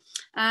sharing.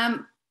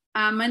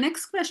 My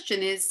next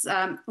question is,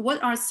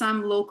 what are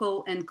some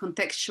local and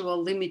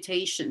contextual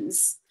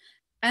limitations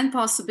and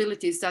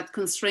possibilities that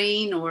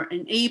constrain or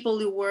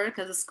enable your work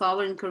as a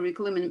scholar in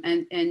curriculum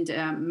and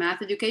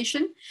math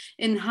education?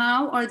 And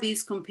how are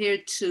these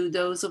compared to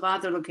those of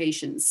other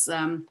locations?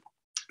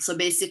 So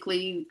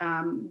basically,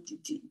 can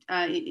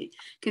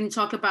you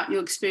talk about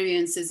your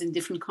experiences in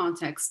different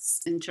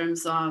contexts in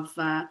terms of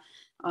the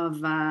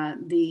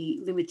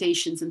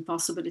limitations and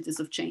possibilities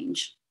of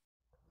change?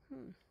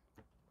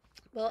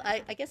 Well,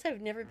 I guess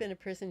I've never been a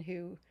person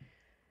who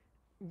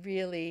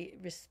really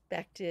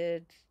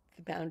respected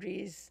the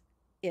boundaries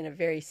in a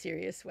very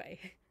serious way.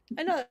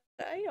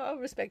 I'll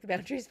respect the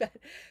boundaries,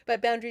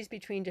 but boundaries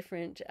between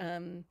different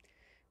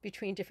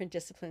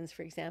disciplines,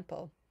 for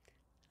example,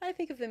 I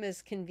think of them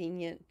as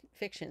convenient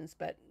fictions,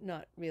 but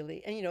not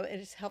really. And it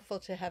is helpful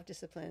to have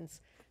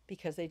disciplines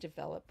because they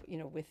develop,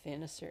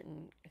 within a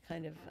certain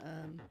kind of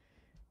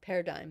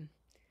paradigm.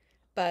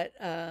 But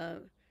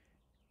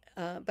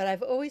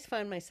I've always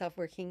found myself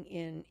working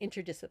in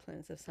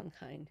interdisciplines of some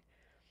kind.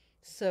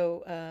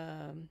 So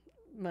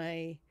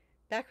my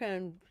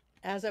background,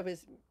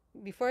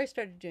 before I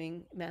started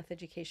doing math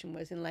education,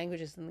 was in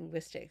languages and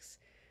linguistics,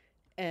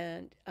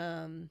 and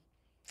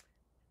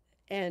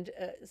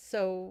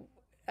so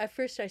at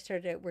first I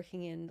started out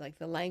working in like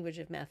the language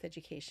of math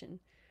education,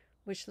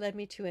 which led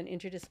me to an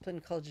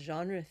interdiscipline called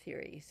genre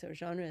theory. So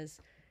genre is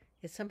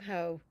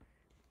somehow,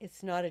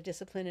 it's not a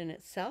discipline in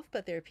itself,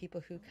 but there are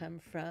people who come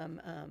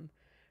from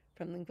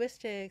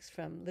linguistics,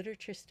 from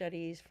literature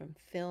studies, from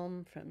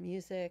film, from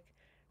music,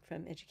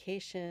 from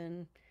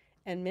education,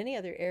 and many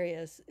other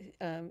areas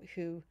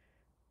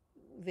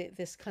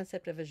this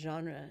concept of a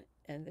genre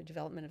and the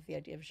development of the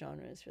idea of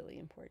genre is really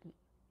important.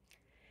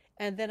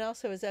 And then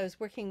also, as I was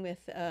working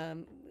with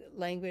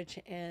language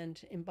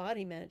and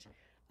embodiment,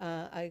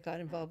 I got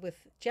involved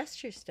with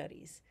gesture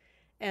studies.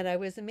 And I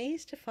was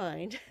amazed to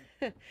find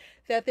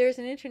that there's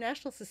an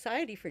international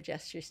society for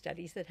gesture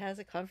studies that has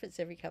a conference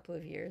every couple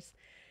of years.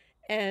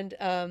 And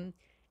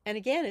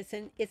again,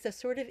 it's a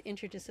sort of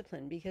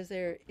interdiscipline because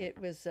it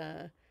was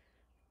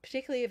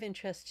particularly of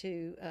interest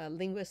to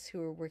linguists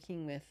who are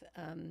working with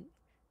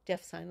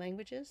deaf sign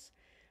languages,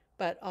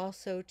 but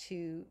also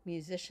to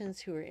musicians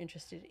who are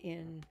interested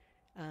in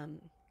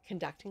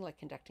conducting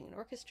an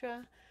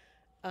orchestra,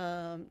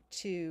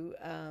 to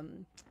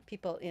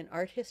people in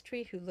art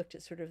history who looked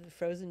at sort of the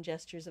frozen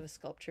gestures of a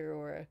sculpture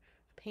or a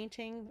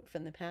painting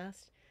from the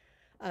past,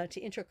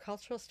 to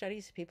intercultural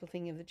studies, people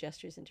thinking of the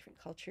gestures in different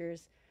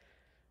cultures,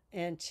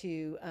 and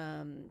to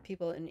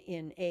people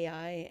in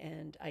AI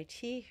and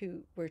IT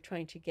who were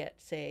trying to get,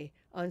 say,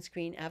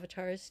 on-screen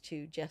avatars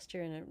to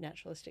gesture in a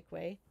naturalistic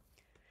way.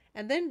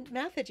 And then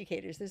math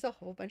educators. There's a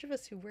whole bunch of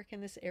us who work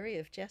in this area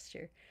of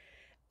gesture.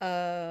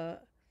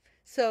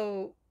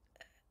 So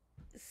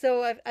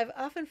I've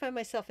often found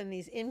myself in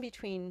these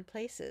in-between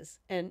places.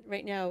 And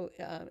right now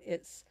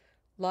it's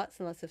lots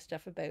and lots of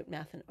stuff about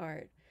math and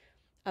art.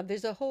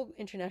 There's a whole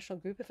international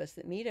group of us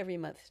that meet every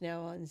month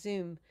now on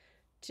Zoom.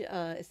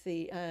 It's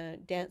the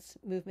Dance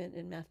Movement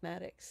and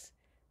Mathematics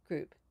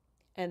group,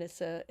 and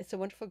it's a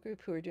wonderful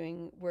group who are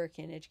doing work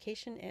in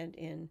education and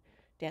in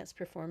dance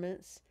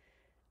performance,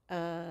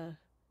 and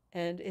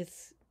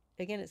it's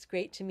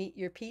great to meet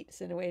your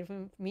peeps in a way,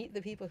 to meet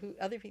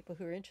other people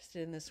who are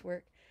interested in this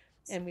work,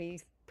 and we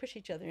push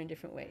each other in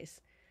different ways.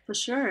 For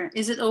sure.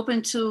 Is it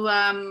open to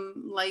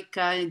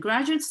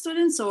graduate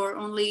students or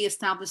only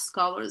established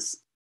scholars?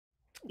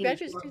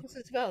 Graduate students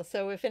as well.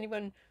 So if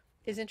anyone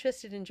is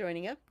interested in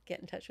joining up,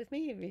 get in touch with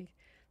me.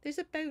 There's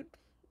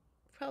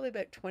probably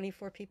about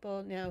 24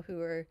 people now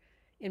who are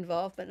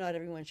involved, but not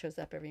everyone shows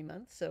up every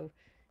month. So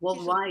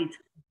worldwide.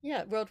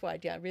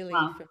 Worldwide. Yeah, really.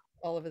 Wow. From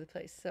all over the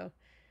place. So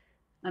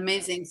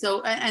amazing.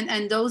 So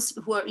and those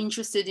who are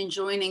interested in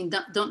joining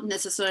don't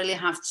necessarily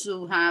have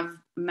to have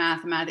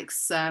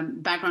mathematics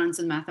backgrounds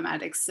in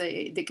mathematics.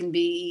 They can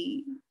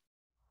be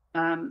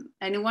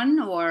anyone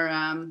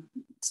or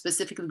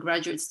specifically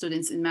graduate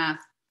students in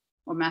math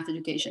or math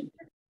education.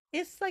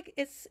 It's like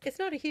it's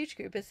not a huge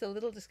group. It's a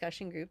little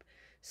discussion group.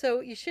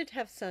 So you should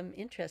have some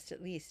interest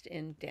at least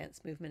in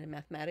dance, movement, and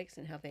mathematics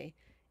and how they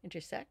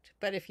intersect.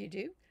 But if you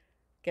do,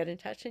 get in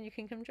touch and you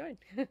can come join.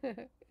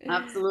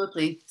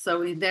 Absolutely.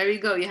 So there you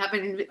go. You have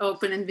an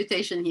open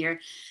invitation here.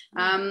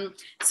 Um,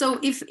 so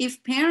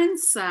if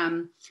parents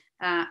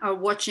are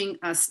watching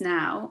us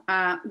now,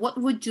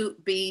 what would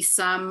be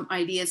some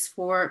ideas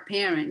for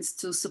parents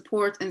to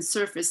support and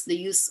surface the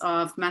use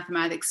of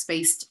mathematics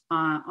based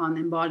on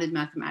embodied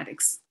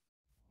mathematics?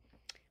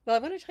 Well, I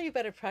want to tell you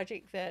about a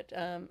project that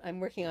I'm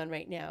working on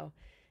right now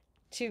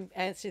to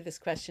answer this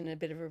question in a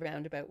bit of a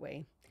roundabout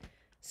way.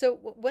 So,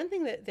 one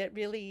thing that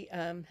really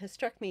has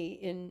struck me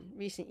in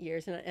recent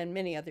years, and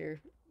many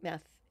other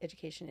math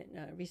education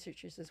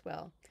researchers as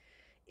well,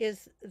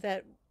 is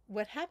that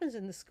what happens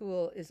in the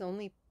school is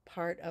only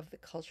part of the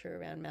culture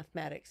around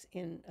mathematics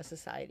in a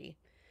society.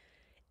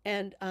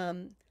 And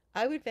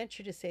I would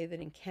venture to say that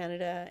in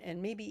Canada,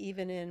 and maybe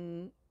even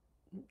in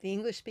the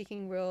English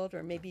speaking world,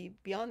 or maybe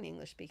beyond the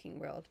English speaking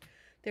world,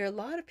 there are a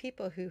lot of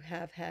people who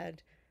have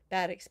had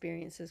bad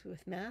experiences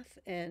with math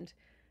and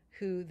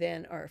who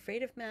then are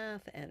afraid of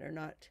math and are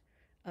not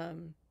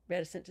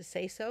reticent to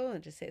say so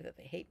and to say that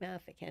they hate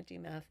math, they can't do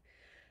math.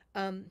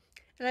 And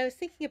I was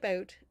thinking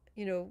about,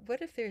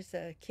 what if there's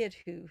a kid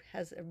who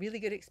has a really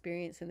good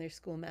experience in their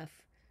school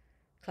math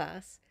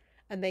class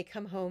and they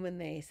come home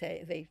and they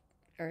say they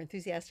are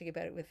enthusiastic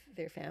about it with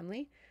their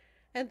family.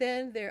 And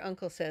then their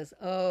uncle says,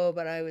 "Oh,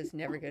 but I was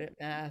never good at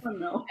math." Oh,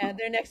 no. And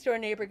their next door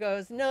neighbor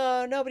goes,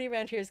 "No, nobody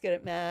around here is good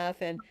at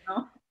math." And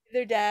No.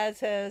 their dad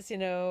says,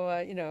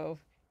 "You'll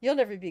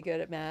never be good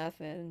at math."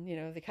 And,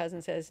 the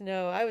cousin says,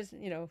 "No,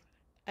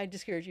 I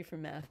discourage you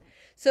from math."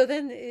 So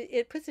then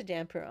it puts a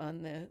damper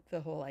on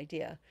the whole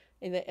idea.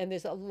 And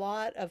there's a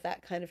lot of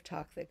that kind of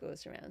talk that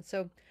goes around.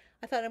 So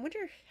I thought, I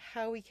wonder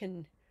how we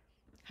can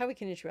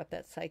interrupt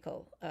that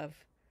cycle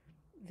of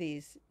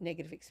these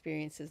negative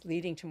experiences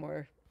leading to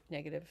more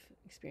negative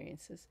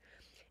experiences.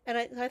 And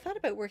I thought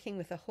about working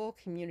with a whole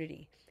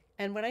community.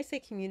 And when I say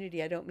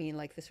community, I don't mean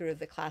like the sort of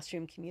the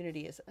classroom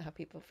community is how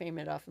people frame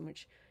it often,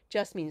 which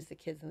just means the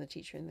kids and the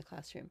teacher in the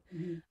classroom.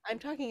 Mhm. I'm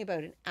talking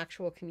about an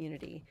actual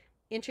community,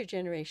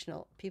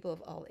 intergenerational, people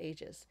of all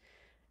ages.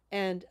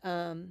 And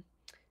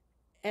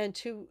and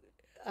to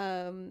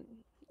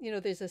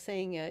there's a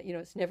saying,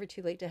 it's never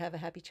too late to have a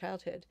happy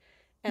childhood.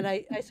 And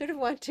I sort of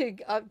want to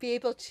be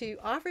able to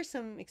offer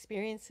some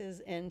experiences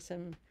and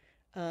some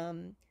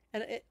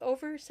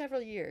over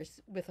several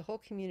years with a whole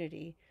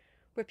community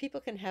where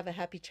people can have a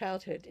happy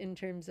childhood in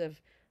terms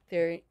of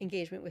their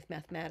engagement with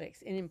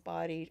mathematics in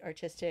embodied,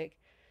 artistic,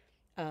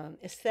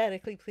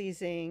 aesthetically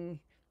pleasing,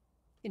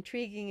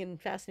 intriguing,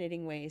 and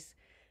fascinating ways.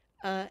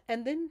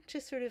 And then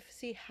to sort of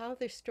see how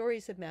their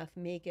stories of math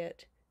may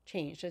get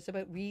changed. It's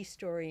about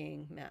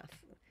restorying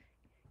math.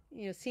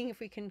 Seeing if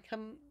we can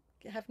come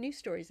have new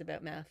stories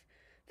about math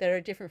that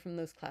are different from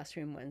those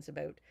classroom ones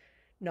about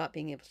not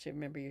being able to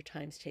remember your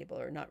times table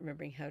or not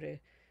remembering how to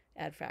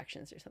add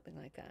fractions or something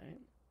like that. Right?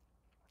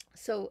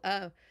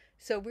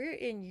 So we're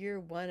in year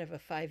one of a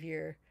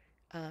 5-year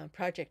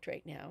project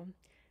right now.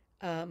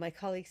 My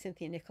colleague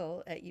Cynthia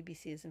Nicol at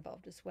UBC is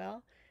involved as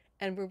well,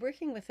 and we're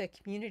working with a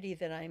community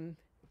that I'm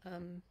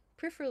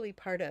peripherally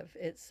part of.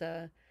 It's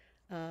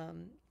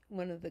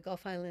one of the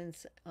Gulf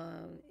Islands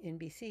in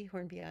BC,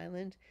 Hornby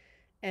Island,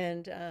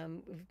 and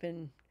we've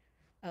been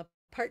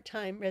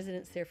part-time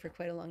residents there for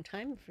quite a long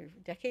time, for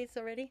decades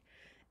already,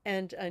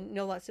 and I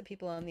know lots of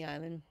people on the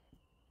island.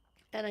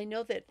 And I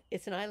know that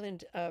it's an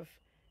island of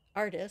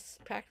artists.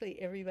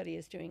 Practically everybody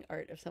is doing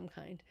art of some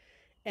kind.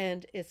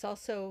 And it's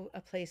also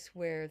a place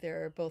where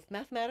there are both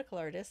mathematical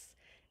artists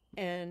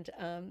and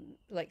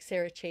like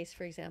Sarah Chase,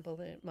 for example,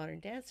 the modern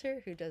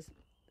dancer who does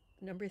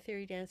number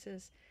theory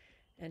dances,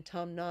 and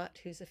Tom Knott,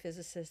 who's a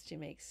physicist who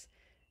makes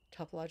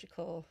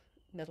topological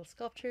metal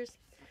sculptures.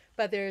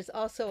 But there's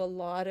also a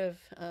lot of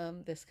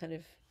this kind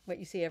of what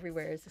you see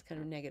everywhere is this kind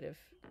of negative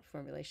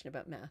formulation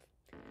about math.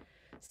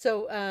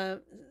 So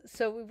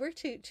we work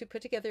to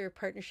put together a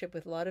partnership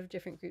with a lot of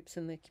different groups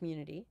in the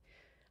community,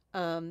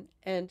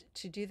 and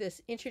to do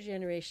this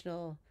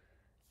intergenerational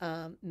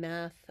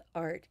math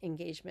art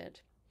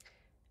engagement.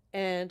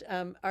 And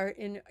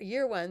in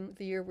year one,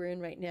 the year we're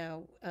in right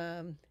now,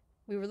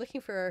 we were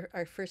looking for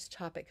our first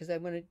topic because I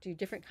want to do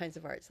different kinds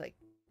of arts. Like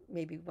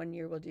maybe one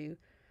year we'll do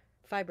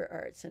fiber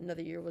arts,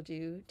 another year we'll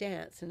do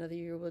dance, another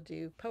year we'll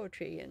do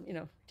poetry,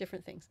 and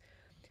different things.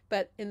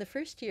 But in the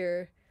first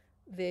year,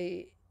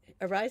 the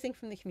arising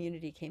from the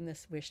community came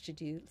this wish to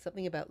do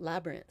something about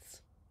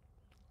labyrinths.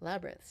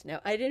 Labyrinths. Now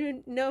I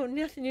didn't know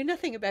nothing, knew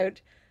nothing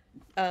about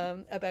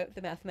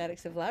the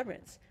mathematics of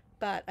labyrinths,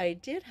 but I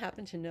did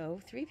happen to know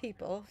three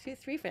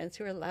friends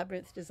who are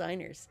labyrinth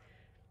designers.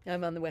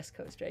 I'm on the West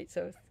Coast, right?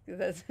 So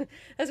that's what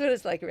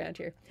it's like around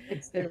here.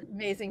 They're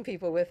amazing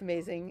people with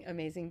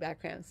amazing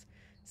backgrounds.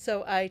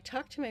 So I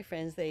talked to my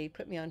friends. They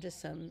put me onto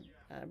some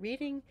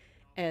reading,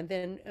 and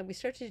then we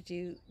started to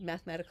do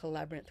mathematical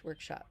labyrinth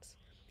workshops.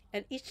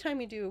 And each time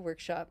we do a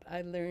workshop,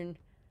 I learn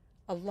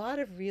a lot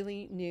of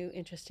really new,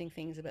 interesting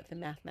things about the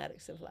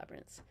mathematics of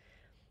labyrinths.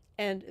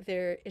 And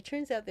it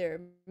turns out there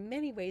are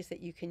many ways that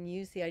you can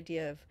use the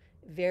idea of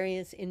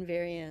variance,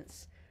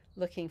 invariance,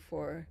 looking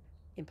for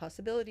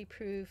impossibility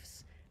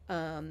proofs,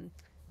 um,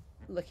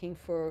 looking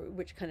for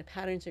which kind of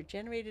patterns are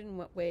generated in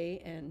what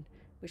way, and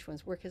which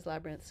ones work as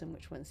labyrinths and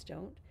which ones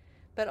don't.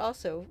 But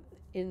also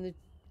in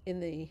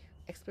the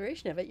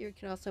exploration of it, you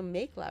can also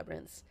make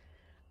labyrinths.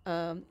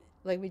 Um,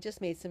 like we just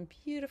made some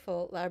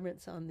beautiful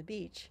labyrinths on the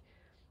beach,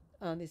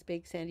 on these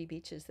big sandy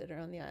beaches that are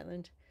on the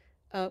island,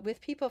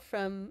 with people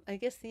from, I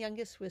guess the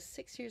youngest was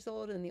 6 years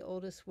old and the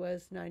oldest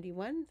was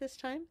 91 this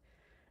time.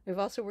 We've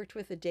also worked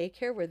with a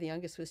daycare where the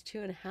youngest was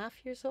 2.5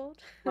 years old.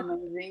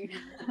 Amazing.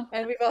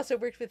 And we've also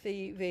worked with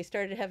they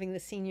started having the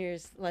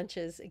seniors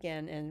lunches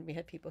again, and we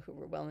had people who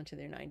were well into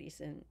their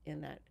 90s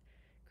in that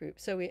group.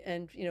 So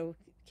and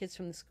kids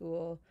from the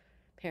school,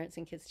 parents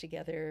and kids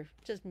together,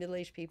 just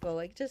middle-aged people,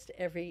 like just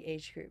every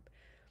age group.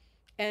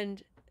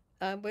 And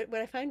what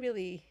I find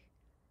really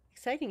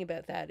exciting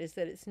about that is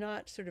that it's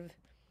not sort of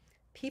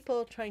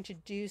people trying to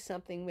do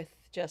something with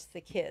just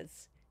the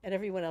kids. And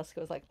everyone else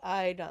goes like,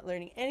 I'm not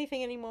learning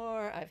anything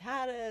anymore. I've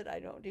had it. I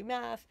don't do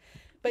math.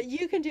 But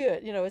you can do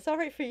it. It's all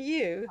right for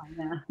you.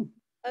 Yeah.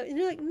 And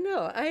you're like,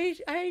 no,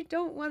 I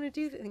don't want to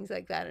do things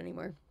like that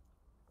anymore.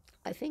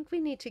 I think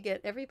we need to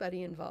get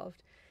everybody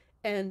involved.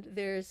 And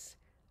there's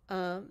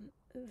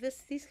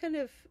these kind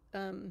of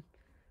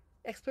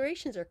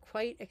explorations are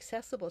quite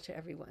accessible to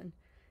everyone.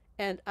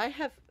 And I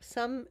have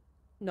some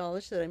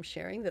knowledge that I'm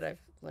sharing that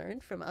I've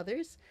learned from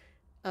others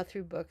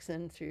through books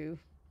and through,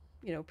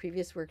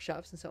 previous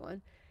workshops and so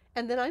on.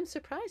 And then I'm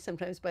surprised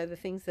sometimes by the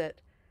things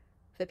that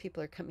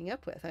people are coming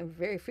up with. I'm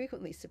very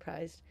frequently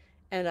surprised.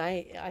 And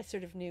I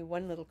sort of knew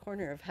one little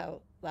corner of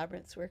how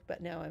labyrinths work,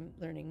 but now I'm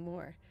learning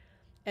more.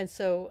 And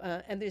so,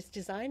 and there's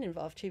design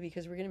involved too,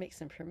 because we're going to make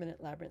some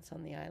permanent labyrinths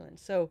on the island.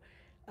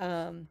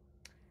 Um,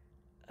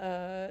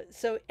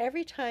 so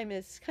every time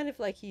it's kind of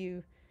like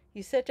you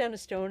set down a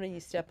stone and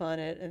you step on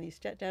it, and you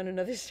step down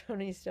another stone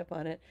and you step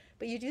on it,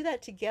 but you do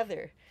that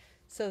together,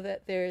 so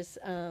that there's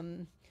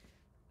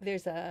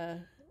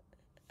a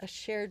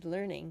shared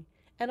learning,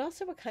 and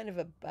also a kind of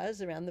a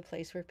buzz around the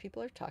place where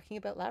people are talking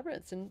about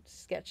labyrinths and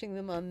sketching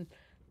them on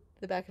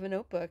the back of a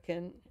notebook,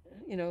 and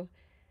you know,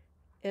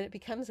 and it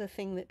becomes a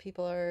thing that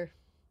people are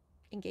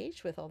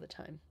engaged with all the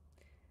time.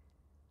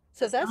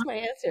 So That's that's my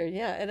answer.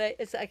 Yeah, and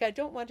it's like I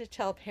don't want to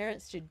tell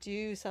parents to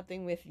do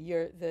something with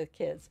the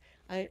kids.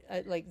 I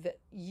like that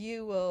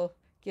you will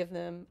give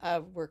them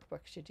a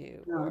workbook to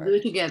do, no, do or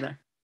it together.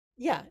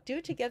 yeah, do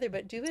it together,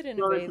 but do it in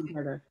a Explore it way,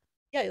 together.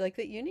 yeah, like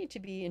that you need to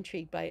be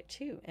intrigued by it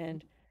too,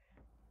 and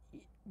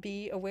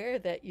be aware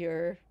that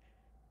your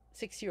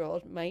 6 year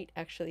old might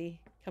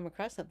actually come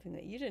across something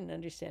that you didn't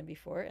understand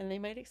before, and they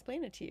might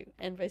explain it to you,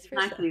 and vice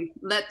versa. Exactly.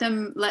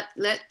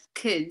 Let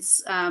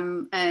kids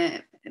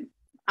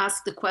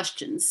ask the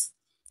questions,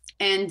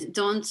 and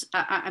don't.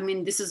 I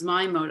mean, this is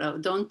my motto.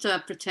 Don't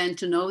pretend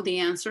to know the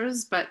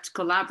answers, but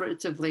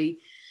collaboratively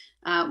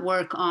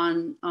work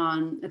on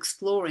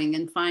exploring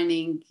and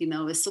finding,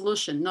 a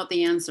solution, not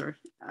the answer.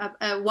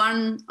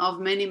 One of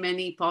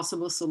many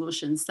possible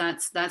solutions.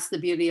 That's the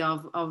beauty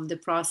of the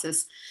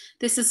process.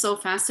 This is so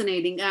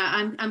fascinating.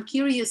 I'm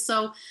curious.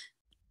 So,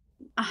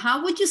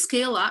 how would you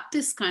scale up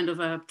this kind of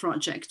a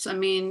project? I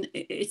mean,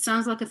 it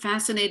sounds like a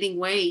fascinating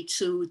way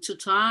to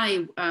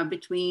tie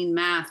between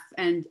math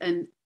and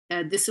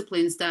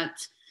disciplines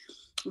that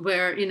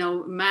where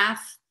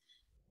math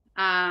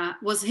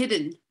was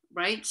hidden,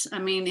 right? I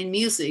mean, in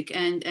music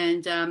and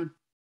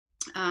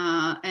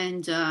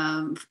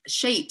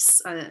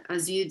shapes,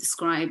 as you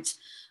described.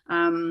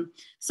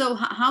 So,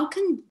 how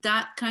can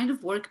that kind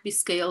of work be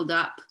scaled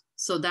up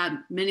so that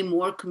many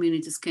more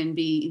communities can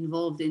be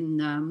involved in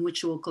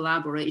mutual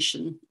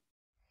collaboration?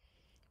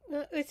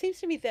 Well, it seems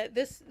to me that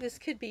this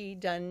could be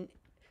done,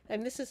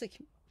 and this is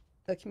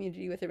a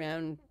community with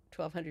around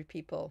 1,200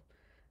 people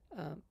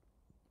um,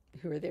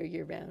 who are there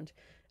year round.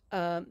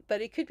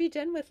 But it could be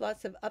done with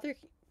lots of other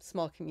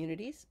small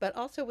communities, but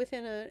also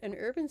within an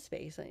urban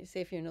space. Like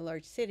say if you're in a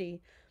large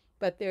city,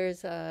 but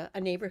there's a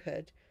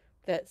neighborhood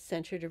that's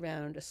centered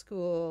around a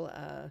school,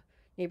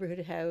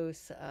 neighborhood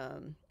house,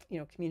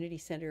 community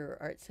center or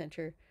art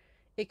center.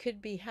 It could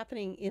be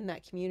happening in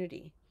that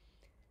community.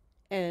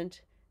 And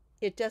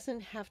it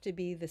doesn't have to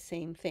be the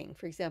same thing.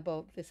 For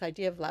example, this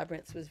idea of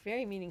labyrinths was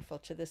very meaningful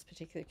to this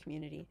particular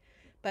community,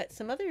 but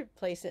some other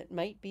place it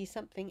might be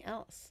something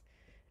else.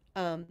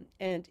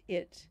 And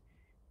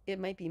it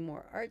might be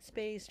more arts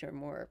based or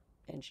more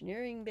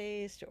engineering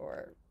based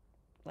or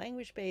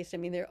language based. I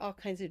mean, there are all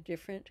kinds of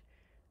different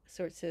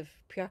sorts of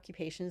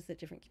preoccupations that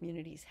different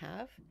communities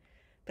have.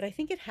 But I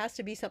think it has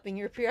to be something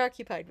you're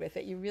preoccupied with,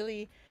 that you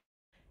really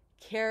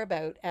care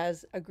about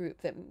as a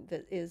group,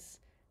 that is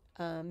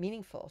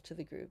meaningful to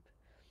the group.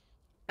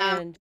 Um,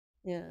 And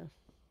yeah,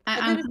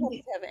 and I'm then it helps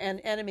to have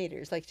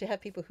animators, like to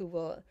have people who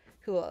will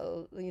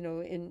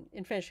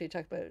in French we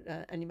talk about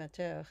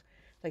animateur,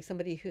 like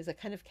somebody who's a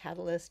kind of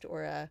catalyst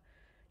or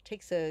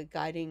takes a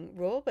guiding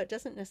role, but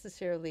doesn't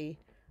necessarily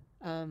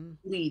um,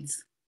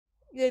 leads.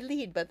 they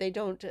lead, but they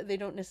don't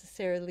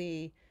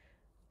necessarily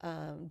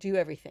do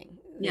everything.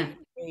 Yeah.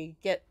 They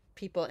get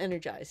people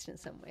energized in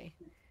some way.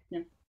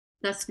 Yeah,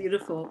 that's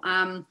beautiful.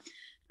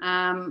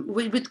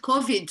 With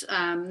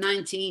COVID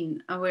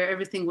 19, where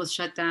everything was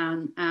shut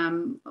down,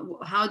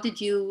 how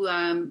did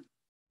you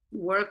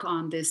work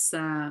on this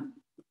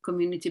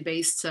community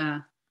based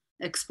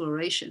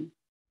exploration?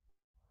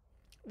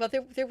 Well,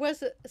 there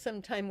was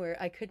some time where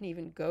I couldn't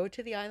even go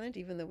to the island,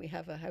 even though we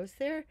have a house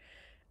there,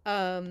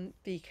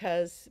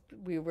 because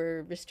we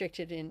were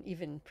restricted in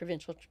even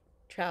provincial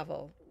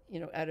travel,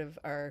 out of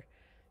our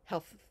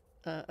health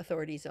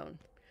authority zone.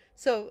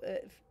 So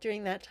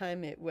during that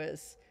time,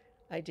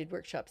 I did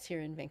workshops here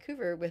in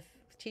Vancouver with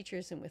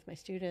teachers and with my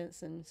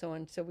students and so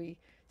on. So we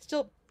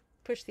still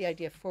pushed the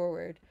idea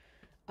forward,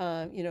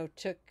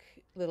 took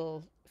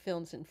little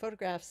films and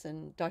photographs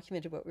and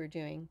documented what we were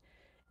doing,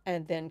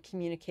 and then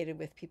communicated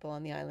with people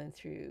on the island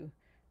through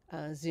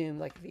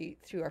Zoom,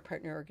 through our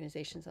partner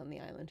organizations on the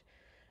island.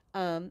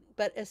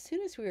 But as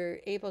soon as we were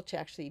able to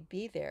actually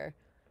be there,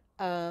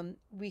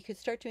 we could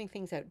start doing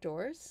things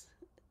outdoors.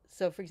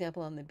 So, for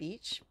example, on the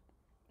beach,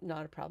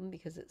 not a problem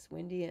because it's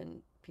windy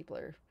and people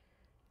are,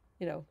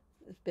 a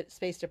bit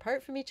spaced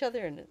apart from each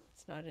other, and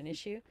it's not an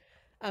issue.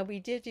 We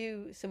did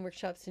do some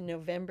workshops in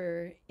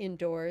November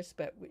indoors,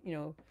 but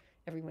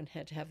everyone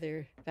had to have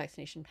their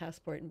vaccination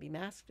passport and be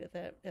masked at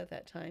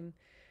that time.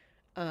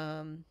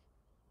 Um,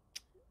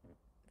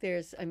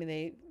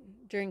 they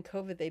during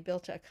COVID they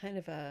built a kind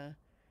of a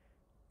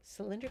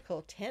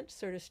cylindrical tent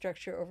sort of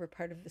structure over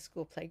part of the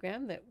school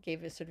playground that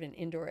gave us sort of an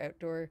indoor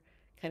outdoor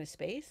kind of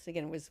space.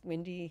 Again, it was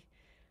windy,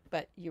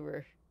 but you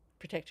were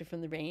protected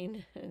from the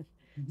rain, and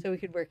so we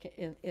could work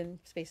in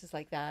spaces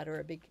like that, or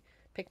a big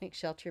picnic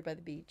shelter by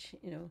the beach.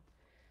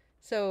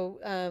 So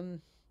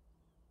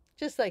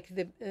just like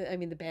the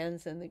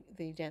bands and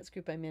the dance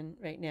group I'm in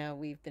right now,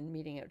 we've been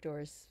meeting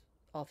outdoors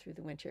all through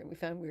the winter, and we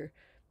found we were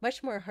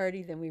much more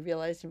hardy than we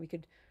realized, and we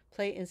could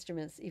play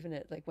instruments even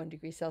at like 1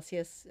 degree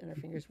Celsius, and our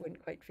fingers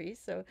wouldn't quite freeze.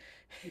 So,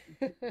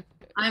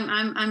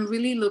 I'm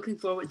really looking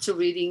forward to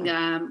reading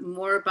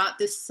more about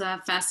this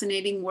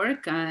fascinating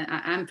work.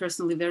 I'm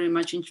personally very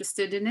much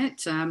interested in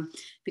it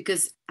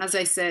because, as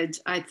I said,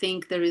 I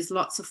think there is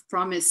lots of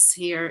promise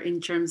here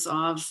in terms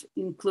of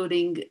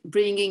including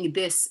bringing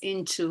this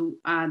into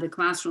the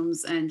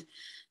classrooms and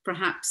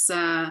perhaps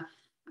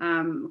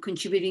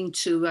contributing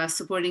to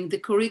supporting the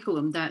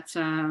curriculum that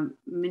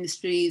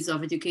ministries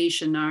of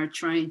education are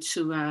trying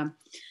to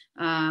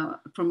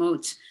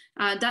promote.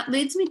 That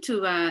leads me to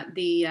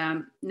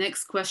the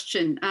next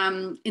question.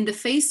 In the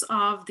face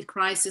of the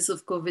crisis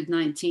of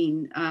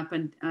COVID-19,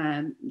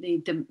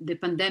 the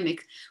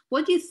pandemic,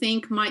 what do you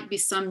think might be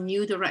some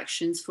new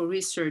directions for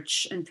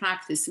research and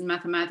practice in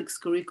mathematics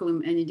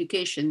curriculum and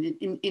education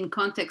in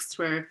contexts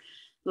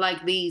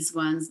like these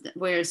ones,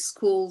 where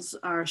schools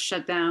are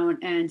shut down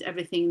and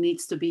everything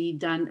needs to be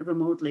done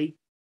remotely?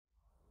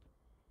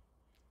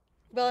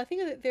 well, I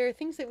think that there are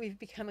things that we've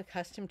become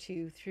accustomed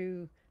to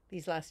through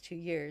these last 2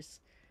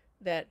 years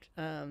that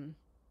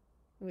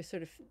was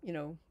sort of,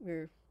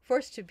 we're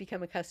forced to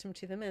become accustomed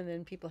to them, and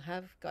then people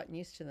have gotten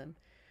used to them.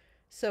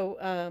 So,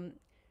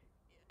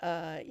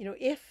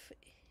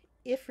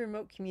 if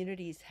remote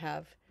communities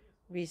have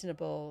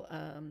reasonable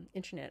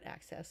internet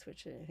access,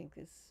 which I think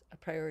is a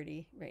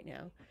priority right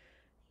now,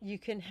 you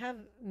can have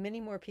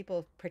many more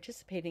people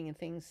participating in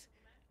things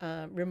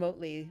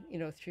remotely,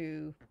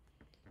 through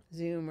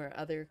Zoom or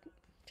other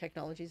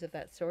technologies of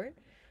that sort.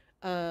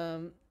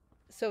 Um,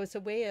 so it's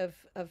a way of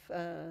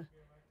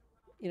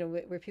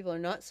where people are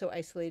not so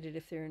isolated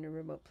if they're in a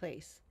remote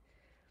place.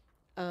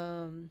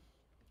 Um,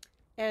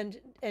 and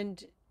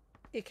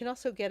it can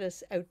also get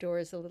us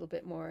outdoors a little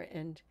bit more,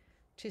 and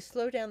to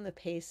slow down the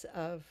pace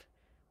of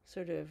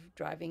sort of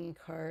driving in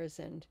cars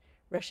and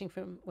rushing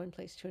from one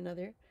place to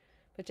another,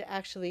 but to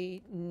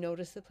actually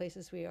notice the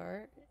places we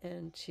are,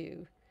 and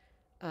to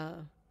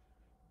uh,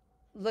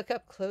 look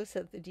up close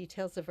at the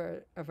details of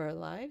our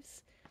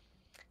lives.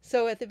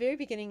 So at the very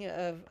beginning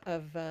of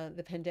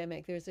the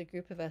pandemic, there was a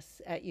group of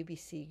us at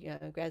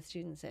UBC, grad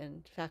students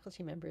and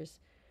faculty members,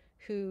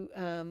 who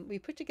we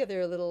put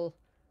together a little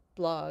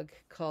blog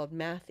called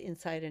Math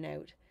Inside and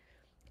Out,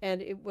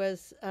 and it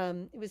was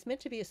meant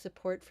to be a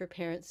support for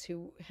parents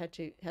who had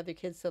to have their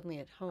kids suddenly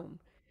at home,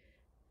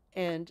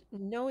 and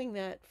knowing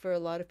that for a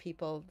lot of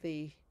people,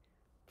 the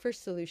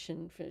first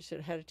solution for sort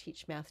of how to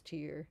teach math to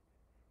your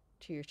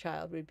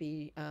child would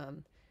be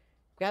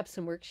grab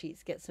some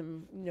worksheets, get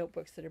some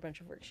notebooks that are a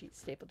bunch of worksheets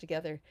stapled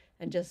together,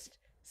 and just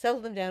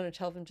settle them down and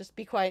tell them just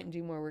be quiet and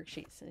do more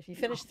worksheets. And if you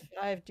finish the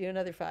five, do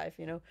another five.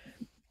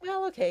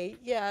 Well, okay,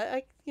 yeah,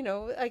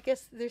 I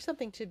guess there's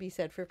something to be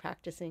said for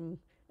practicing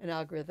an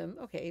algorithm.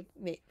 Okay,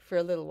 for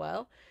a little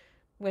while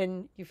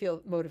when you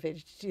feel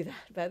motivated to do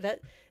that, but that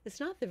it's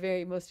not the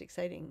very most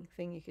exciting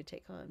thing you could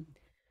take on.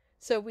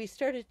 So we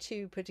started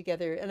to put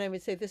together, and I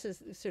would say this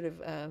is sort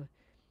of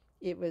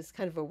it was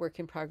kind of a work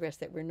in progress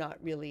that we're not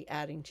really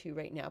adding to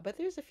right now. But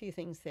there's a few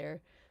things there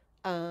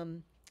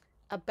um,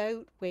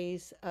 about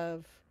ways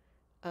of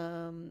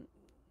um,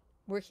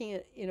 working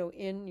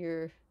in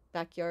your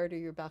backyard or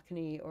your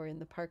balcony or in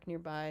the park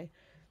nearby,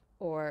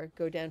 or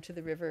go down to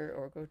the river,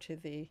 or go to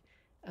the,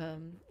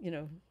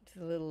 to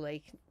the little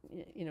lake,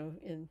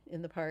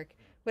 in the park,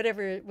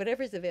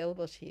 whatever's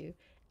available to you,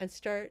 and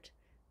start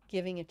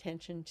giving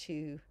attention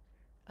to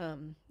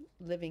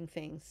living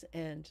things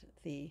and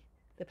the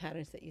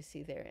patterns that you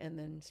see there, and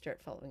then start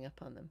following up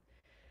on them.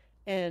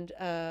 And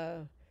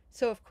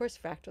so, of course,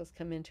 fractals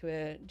come into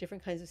it,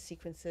 different kinds of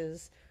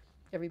sequences.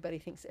 Everybody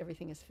thinks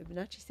everything is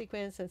Fibonacci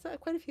sequence, and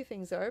quite a few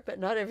things are, but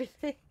not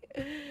everything.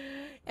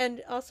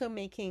 And also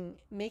making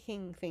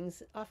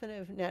things often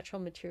of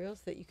natural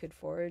materials that you could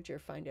forage or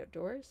find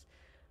outdoors,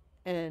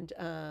 and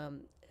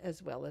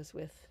as well as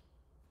with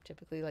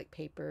typically like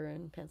paper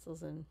and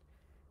pencils and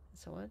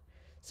so on.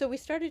 So we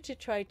started to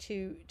try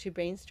to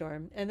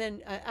brainstorm, and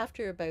then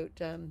after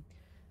about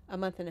a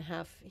month and a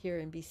half here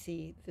in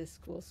BC, the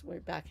schools were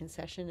back in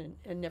session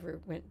and never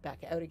went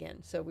back out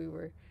again. So we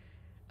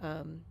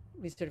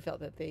sort of felt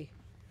that the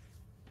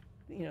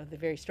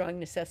very strong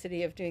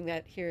necessity of doing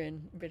that here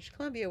in British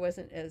Columbia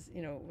wasn't as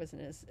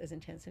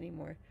intense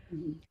anymore.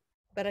 Mm-hmm.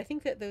 But I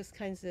think that those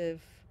kinds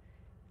of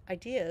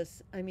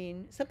ideas, I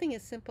mean, something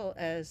as simple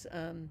as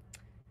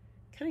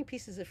cutting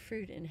pieces of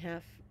fruit in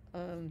half,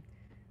 um,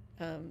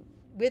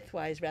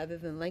 widthwise rather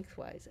than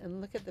lengthwise,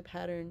 and look at the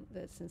pattern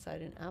that's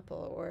inside an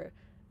apple or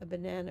a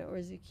banana or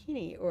a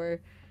zucchini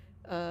or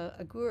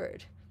a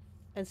gourd,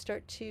 and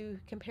start to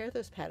compare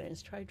those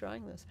patterns, try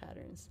drawing those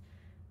patterns.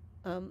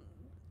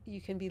 You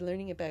can be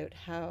learning about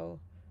how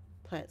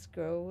plants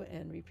grow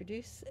and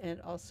reproduce, and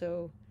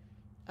also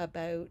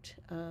about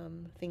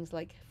things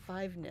like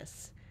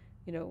fiveness.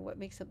 What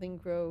makes something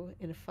grow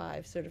in a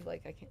five, sort of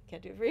like, I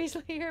can't do it very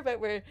easily here, but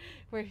where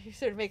you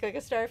sort of make like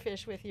a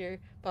starfish with your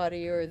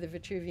body, or the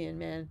Vitruvian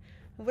man.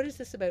 And what is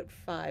this about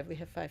five? We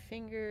have 5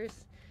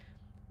 fingers,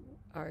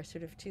 our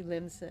sort of 2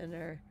 limbs, and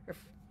our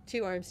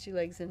 2 arms, 2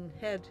 legs, and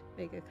head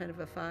make a kind of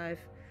a five.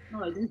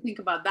 Oh, I didn't think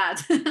about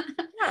that.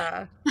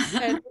 Yeah.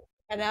 And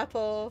an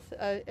apple,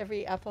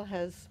 every apple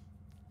has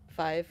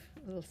 5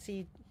 little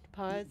seed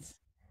pods.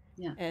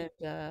 Yeah.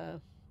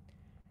 And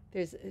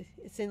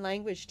it's in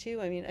language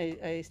too. I mean,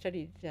 I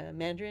studied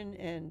Mandarin,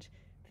 and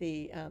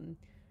the um,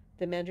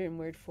 the Mandarin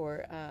word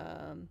for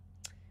a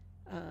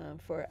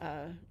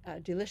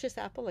delicious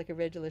apple, like a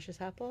red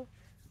delicious apple,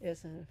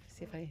 is,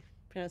 see if I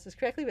pronounce this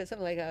correctly, but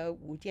something like a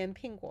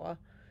 5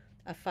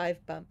 a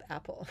 5 bump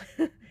apple.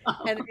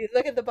 And if you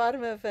look at the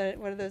bottom of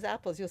one of those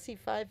apples, you'll see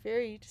 5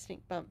 very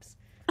distinct bumps.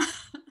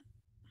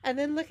 And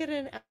then look at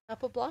an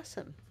apple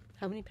blossom.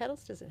 How many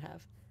petals does it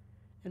have?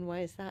 And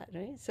why is that,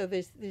 right? So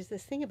there's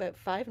this thing about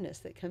fiveness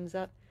that comes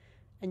up,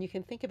 and you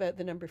can think about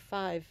the number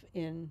 5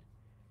 in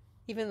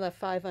even the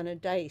 5 on a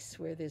dice,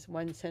 where there's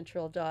 1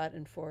 central dot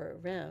and 4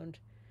 around,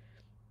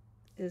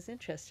 is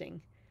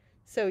interesting.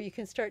 So you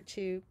can start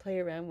to play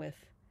around with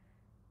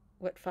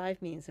what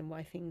 5 means and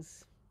why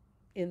things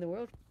in the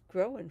world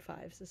grow in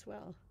 5s as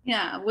well.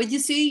 Yeah, would you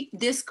see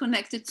this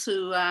connected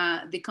to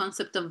the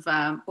concept of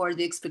or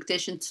the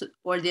expectation to,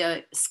 or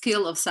the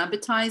skill of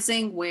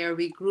sabotizing, where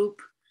we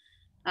group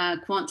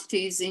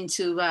quantities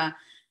into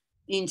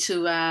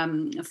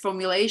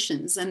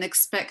formulations and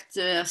expect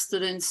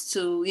students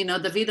to,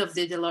 Davidov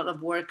did a lot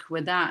of work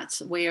with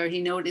that, where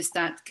he noticed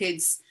that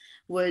kids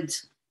would,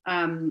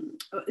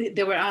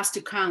 they were asked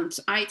to count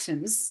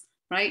items,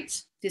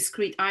 right?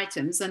 Discrete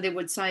items, and they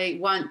would say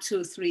 1,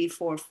 2, 3,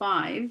 4,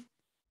 5,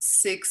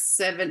 6,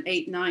 7,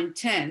 8, 9,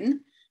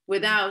 10,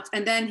 without,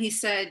 and then he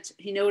said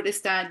he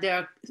noticed that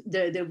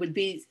there would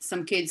be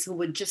some kids who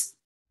would just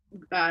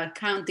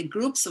count the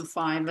groups of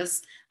 5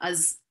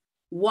 as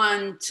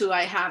 1, 2,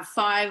 I have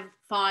 5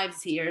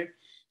 5s here.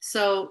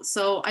 So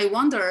I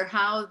wonder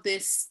how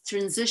this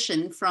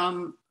transition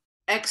from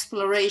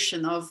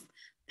exploration of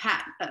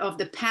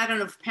the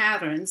pattern of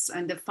patterns,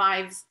 and the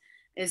 5s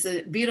is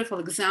a beautiful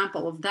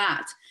example of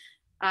that.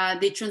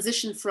 The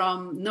transition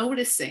from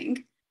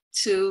noticing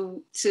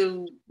to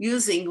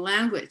using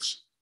language.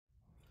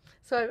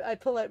 So I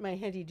pull out my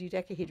handy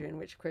dodecahedron,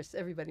 which of course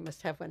everybody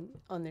must have one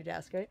on their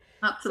desk, right?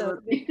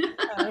 Absolutely.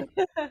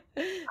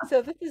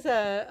 So this is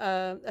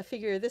a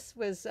figure. This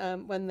was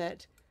one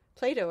that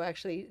Plato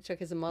actually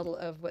took as a model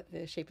of what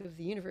the shape of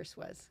the universe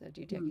was, a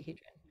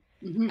dodecahedron.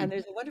 Mm-hmm. And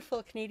there's a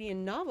wonderful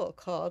Canadian novel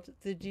called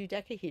The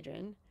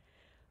Dodecahedron.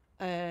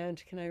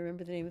 And can I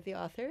remember the name of the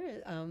author?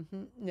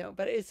 No,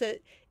 but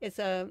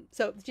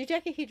so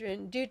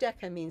dodecahedron,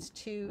 dodeca means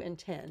 2 and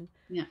 10,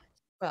 Yeah.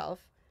 12,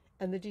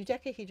 and the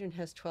dodecahedron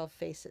has 12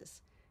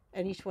 faces,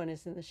 and each one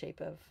is in the shape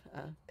of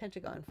a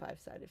pentagon,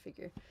 5-sided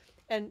figure.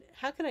 And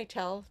how can I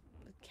tell?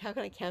 How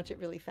can I count it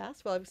really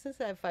fast? Well, since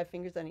I have 5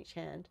 fingers on each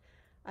hand,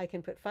 I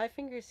can put 5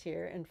 fingers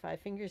here and 5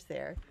 fingers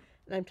there,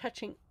 and I'm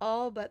touching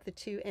all but the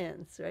 2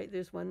 ends, right?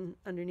 There's one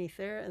underneath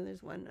there, and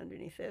there's one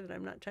underneath there that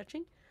I'm not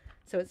touching.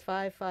 So it's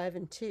 5, 5,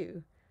 and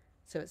 2.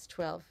 So it's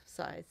 12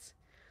 sides.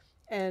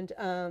 And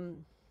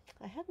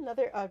I had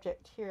another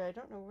object here. I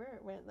don't know where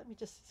it went. Let me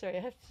sorry, I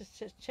have to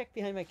just check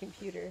behind my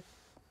computer.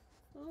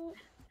 Oh,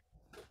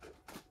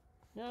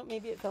 no,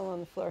 maybe it fell on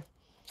the floor.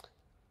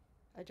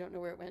 I don't know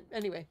where it went.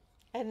 Anyway,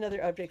 I had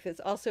another object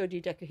that's also a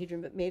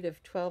dodecahedron, but made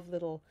of 12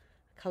 little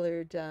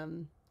colored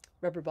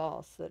rubber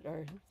balls that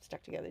are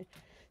stuck together.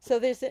 So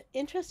there's an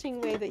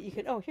interesting way that you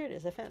can, oh, here it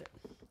is, I found it.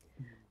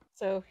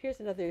 So here's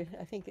another,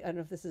 I don't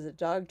know if this is a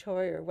dog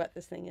toy or what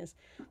this thing is,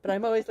 but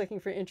I'm always looking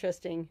for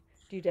interesting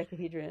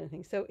dodecahedron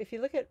anything. So if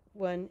you look at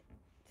one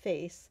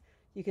face,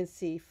 you can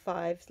see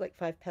five, like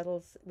five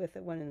petals with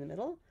one in the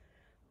middle.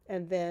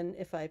 And then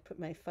if I put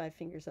my 5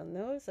 fingers on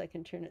those, I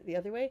can turn it the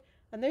other way.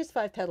 And there's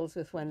 5 petals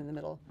with one in the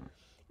middle.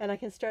 And I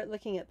can start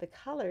looking at the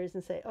colors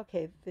and say,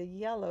 okay, the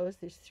yellows,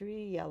 there's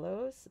 3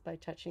 yellows by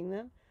touching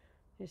them.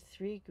 There's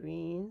 3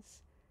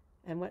 greens.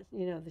 And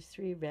there's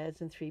 3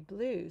 reds and 3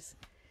 blues.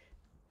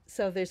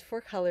 So there's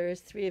 4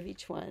 colors, 3 of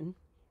each one.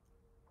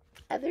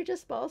 And they're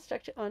just balls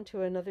stuck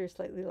onto another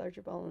slightly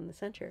larger ball in the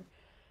center.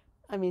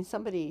 I mean,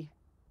 somebody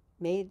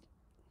made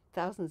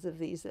thousands of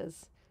these and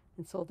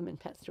sold them in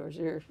pet stores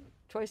or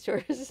toy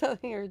stores or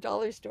something, or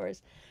dollar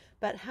stores.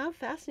 But how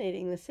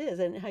fascinating this is,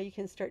 and how you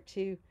can start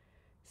to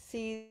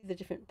see the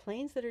different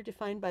planes that are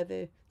defined by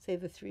the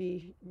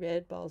 3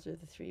 red balls or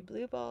the 3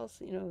 blue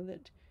balls,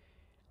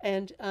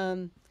 and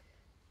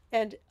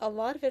a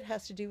lot of it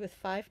has to do with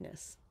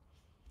fiveness.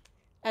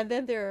 And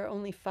then there are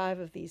only 5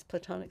 of these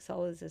platonic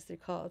solids, as they're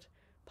called,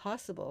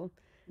 possible.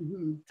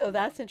 Mm-hmm. So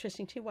that's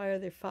interesting too. Why are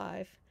there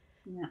 5?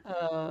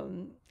 Yeah.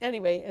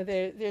 Anyway,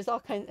 there's all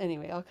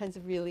kinds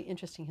of really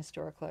interesting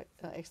historical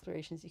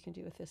explorations you can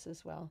do with this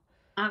as well.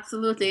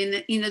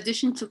 Absolutely. In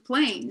addition to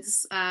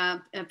planes,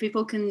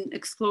 people can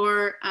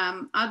explore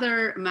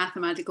other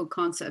mathematical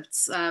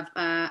concepts.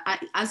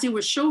 As you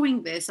were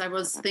showing this, I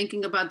was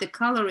thinking about the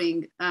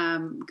coloring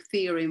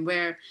theorem,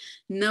 where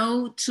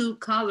no 2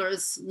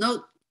 colors,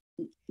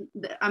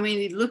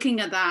 looking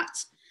at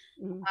that,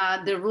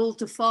 the rule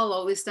to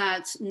follow is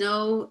that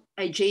no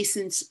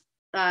adjacent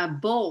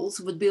balls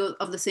would be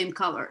of the same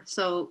color.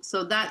 So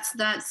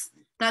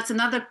that's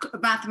another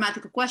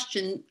mathematical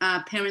question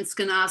parents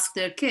can ask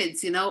their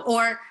kids,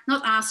 or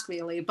not ask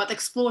really, but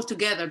explore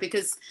together,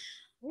 because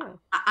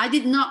I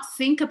did not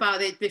think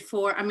about it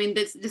before. I mean,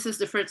 this is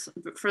the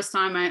first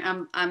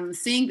time I'm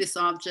seeing this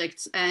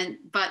object,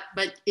 but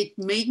it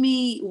made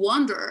me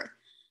wonder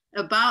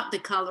about the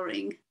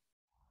coloring.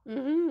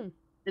 Mm-hmm.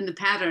 And the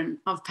pattern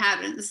of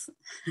patterns.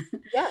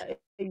 Yeah,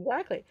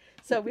 exactly.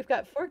 So we've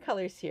got 4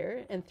 colors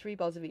here and 3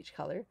 balls of each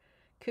color.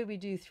 Could we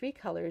do 3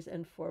 colors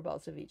and 4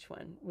 balls of each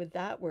one? Would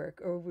that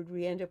work, or would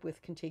we end up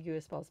with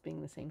contiguous balls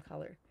being the same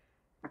color?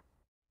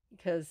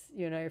 Because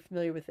you and I are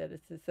familiar with it.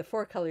 It's the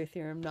 4-color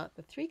theorem, not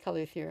the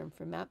 3-color theorem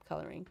for map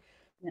coloring.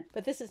 Yeah.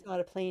 But this is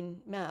not a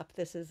plain map.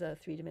 This is a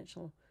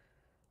 3-dimensional,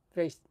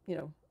 very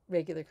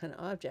regular kind of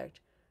object.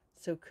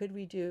 So could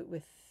we do it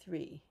with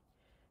 3?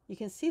 You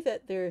can see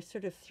that there are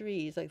sort of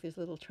 3s, like there's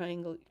little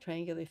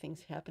triangular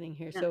things happening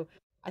here. Yeah. So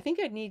I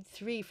think I'd need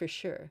 3 for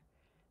sure,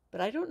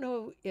 but I don't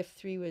know if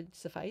 3 would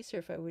suffice, or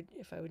if I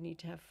would need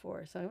to have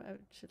 4. So I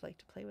should like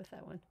to play with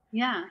that one.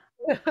 Yeah.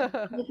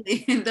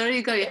 There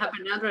you go. You have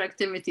another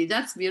activity.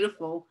 That's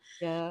beautiful.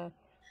 Yeah.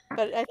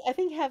 But I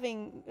think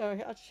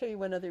I'll show you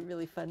one other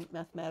really fun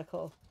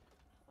mathematical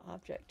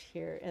object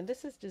here. And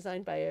this is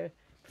designed by a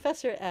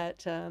professor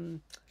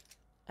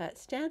at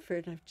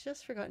Stanford, and I've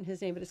just forgotten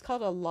his name, but it's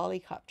called a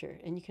lollipopter,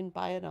 and you can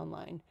buy it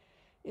online.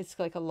 It's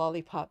like a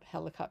lollipop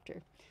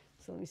helicopter.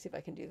 So let me see if I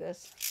can do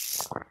this.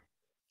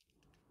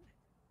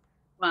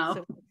 Wow.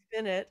 So when you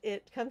spin it,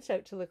 it comes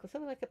out to look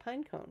something like a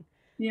pine cone.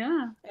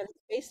 Yeah. And it's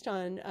based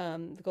on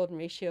the golden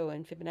ratio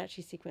and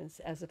Fibonacci sequence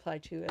as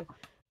applied to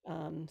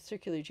a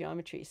circular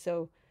geometry.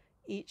 So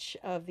each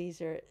of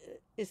these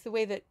is the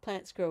way that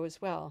plants grow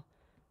as well,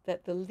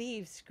 that the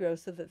leaves grow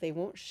so that they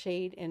won't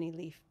shade any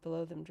leaf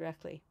below them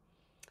directly.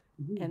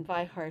 Mm-hmm. And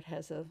Vihart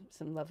has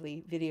some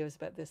lovely videos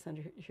about this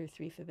under her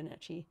 3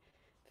 Fibonacci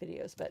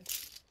videos. But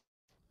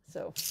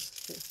so,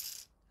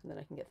 and then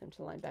I can get them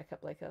to line back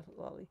up like a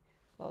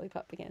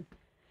lollipop again.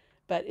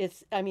 But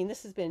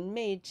this has been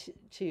made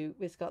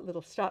it's got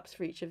little stops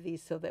for each of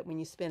these so that when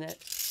you spin it,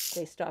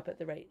 they stop at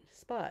the right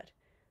spot.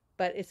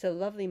 But it's a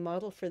lovely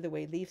model for the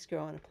way leaves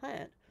grow on a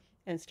plant,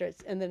 and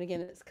then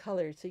again it's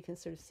colored, so you can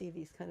sort of see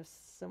these kind of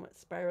somewhat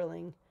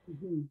spiraling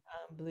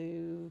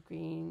blue,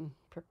 green,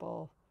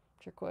 purple,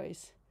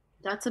 turquoise.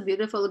 That's a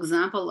beautiful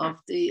example of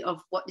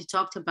what you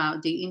talked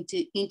about, the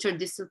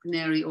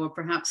interdisciplinary, or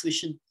perhaps we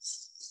should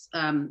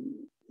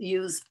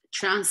use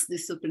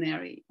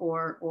transdisciplinary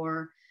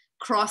or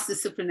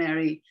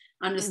cross-disciplinary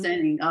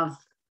understanding of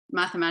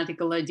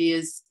mathematical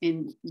ideas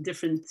in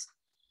different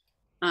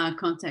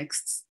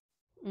contexts.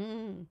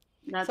 So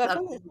I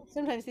find that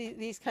sometimes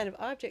these kind of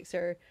objects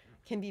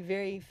can be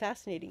very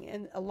fascinating,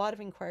 and a lot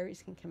of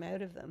inquiries can come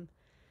out of them.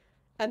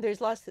 And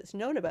there's lots that's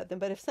known about them.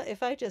 But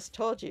if I just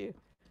told you,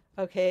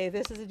 okay,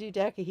 this is a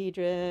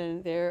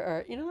dodecahedron, there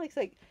are,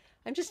 like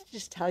I'm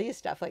just tell you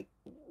stuff, like,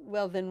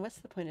 well, then what's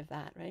the point of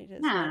that, right?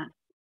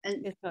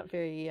 It's not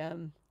very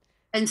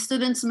and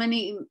students,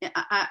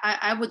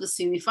 I would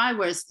assume, if I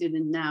were a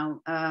student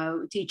now,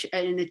 teacher,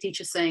 and the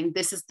teacher saying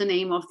this is the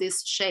name of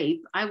this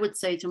shape, I would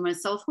say to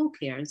myself, who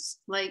cares?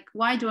 Like,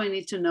 why do I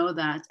need to know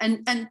that?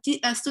 And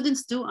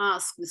students do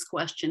ask this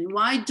question: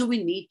 why do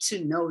we need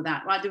to know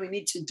that? Why do we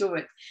need to do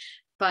it?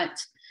 But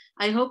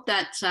I hope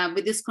that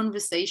with this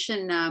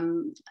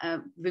conversation,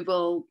 we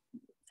will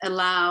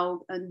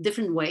allow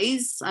different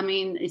ways. I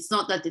mean, it's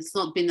not that it's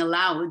not been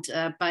allowed,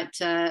 but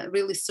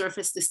really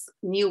surface this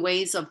new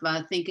ways of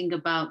thinking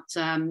about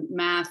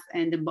math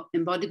and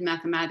embodied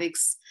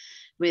mathematics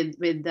with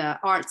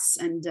arts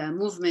and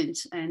movement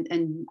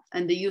and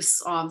the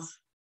use of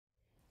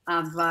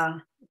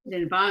the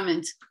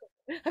environment.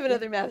 I have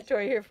another math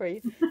story here for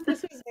you.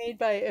 This was made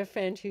by a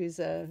friend who's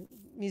a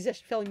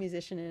musician, fellow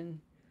musician and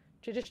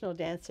traditional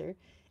dancer,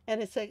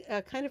 and it's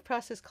a kind of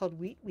process called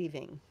wheat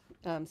weaving.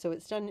 So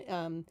it's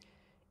done.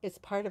 It's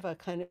part of a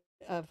kind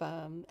of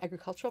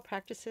agricultural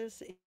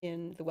practices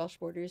in the Welsh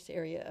borders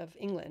area of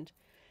England,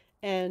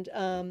 and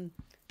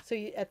so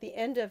at the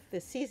end of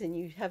the season,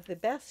 you have the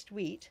best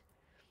wheat,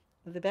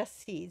 the best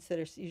seeds that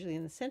are usually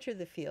in the center of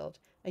the field,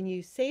 and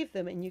you save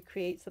them and you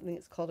create something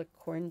that's called a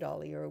corn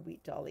dolly or a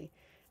wheat dolly.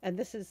 And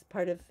this is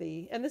part of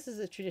and this is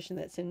a tradition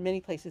that's in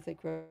many places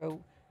that grow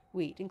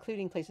wheat,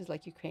 including places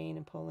like Ukraine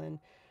and Poland,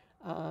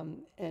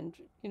 and,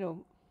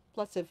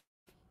 lots of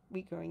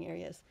wheat growing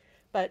areas.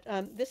 But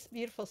this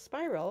beautiful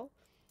spiral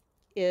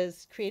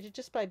is created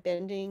just by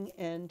bending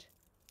and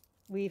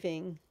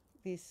weaving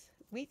these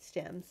wheat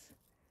stems.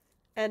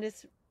 And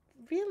it's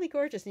really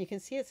gorgeous. And you can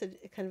see it's a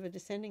kind of a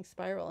descending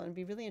spiral. And it'd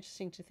be really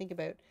interesting to think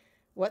about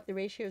what the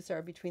ratios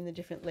are between the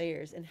different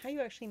layers and how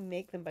you actually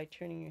make them by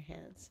turning your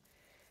hands.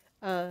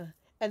 Uh,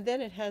 and then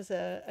it has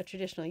a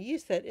traditional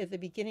use that at the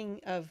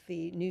beginning of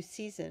the new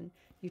season,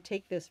 you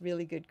take this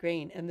really good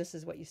grain, and this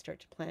is what you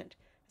start to plant.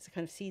 It's a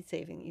kind of seed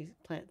saving. You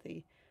plant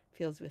the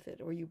fields with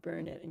it, or you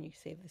burn it and you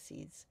save the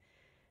seeds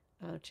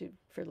to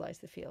fertilize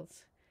the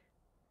fields.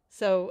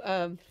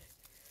 So,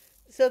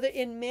 so that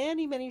in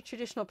many, many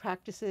traditional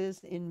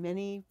practices, in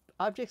many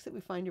objects that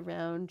we find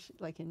around,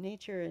 like in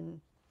nature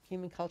and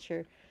human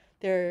culture,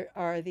 there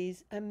are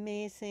these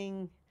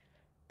amazing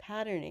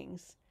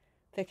patternings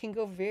that can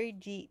go very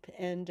deep.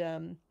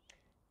 And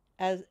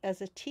as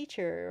a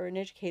teacher or an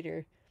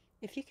educator,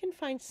 if you can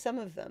find some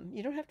of them,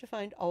 you don't have to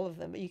find all of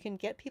them, but you can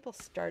get people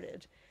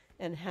started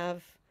and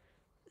have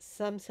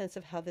some sense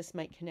of how this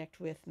might connect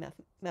with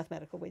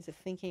mathematical ways of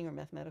thinking or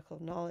mathematical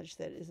knowledge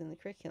that is in the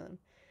curriculum.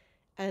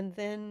 And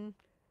then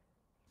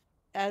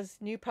as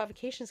new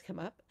provocations come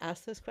up,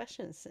 ask those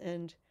questions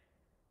and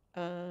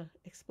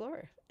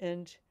explore.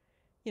 And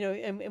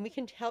we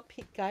can help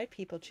guide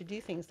people to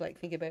do things like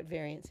think about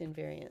variance,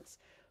 invariance,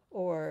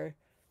 or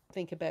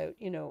think about,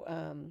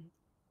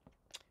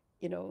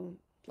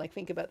 like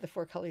think about the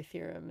four color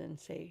theorem and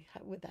say,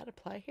 how would that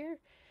apply here?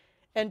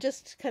 And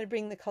just kind of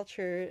bring the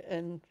culture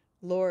and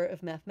lore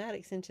of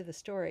mathematics into the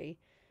story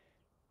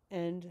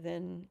and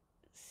then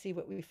see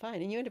what we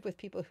find. And you end up with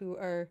people who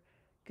are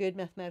good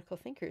mathematical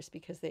thinkers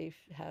because they've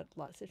had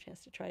lots of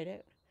chance to try it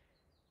out.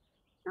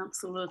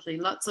 Absolutely.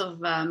 Lots of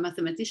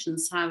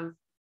mathematicians have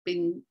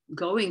been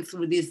going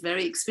through these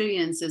very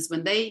experiences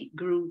when they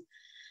grew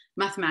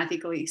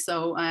mathematically.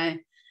 So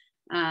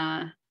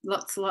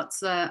lots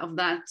of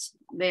that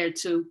there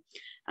too.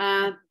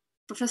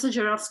 Professor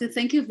Gerofsky,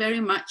 thank you very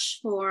much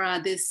for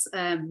this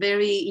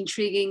very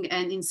intriguing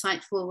and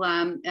insightful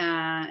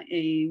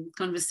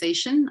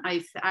conversation.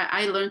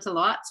 I learned a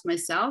lot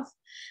myself,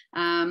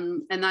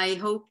 and I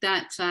hope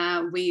that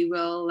we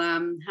will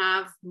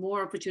have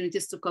more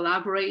opportunities to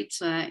collaborate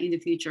in the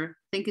future.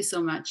 Thank you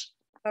so much.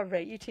 All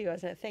right, you too,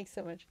 Osna. Thanks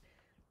so much.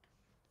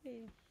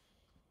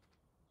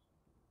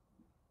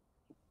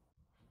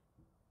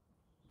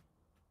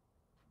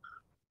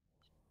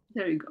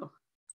 There you go.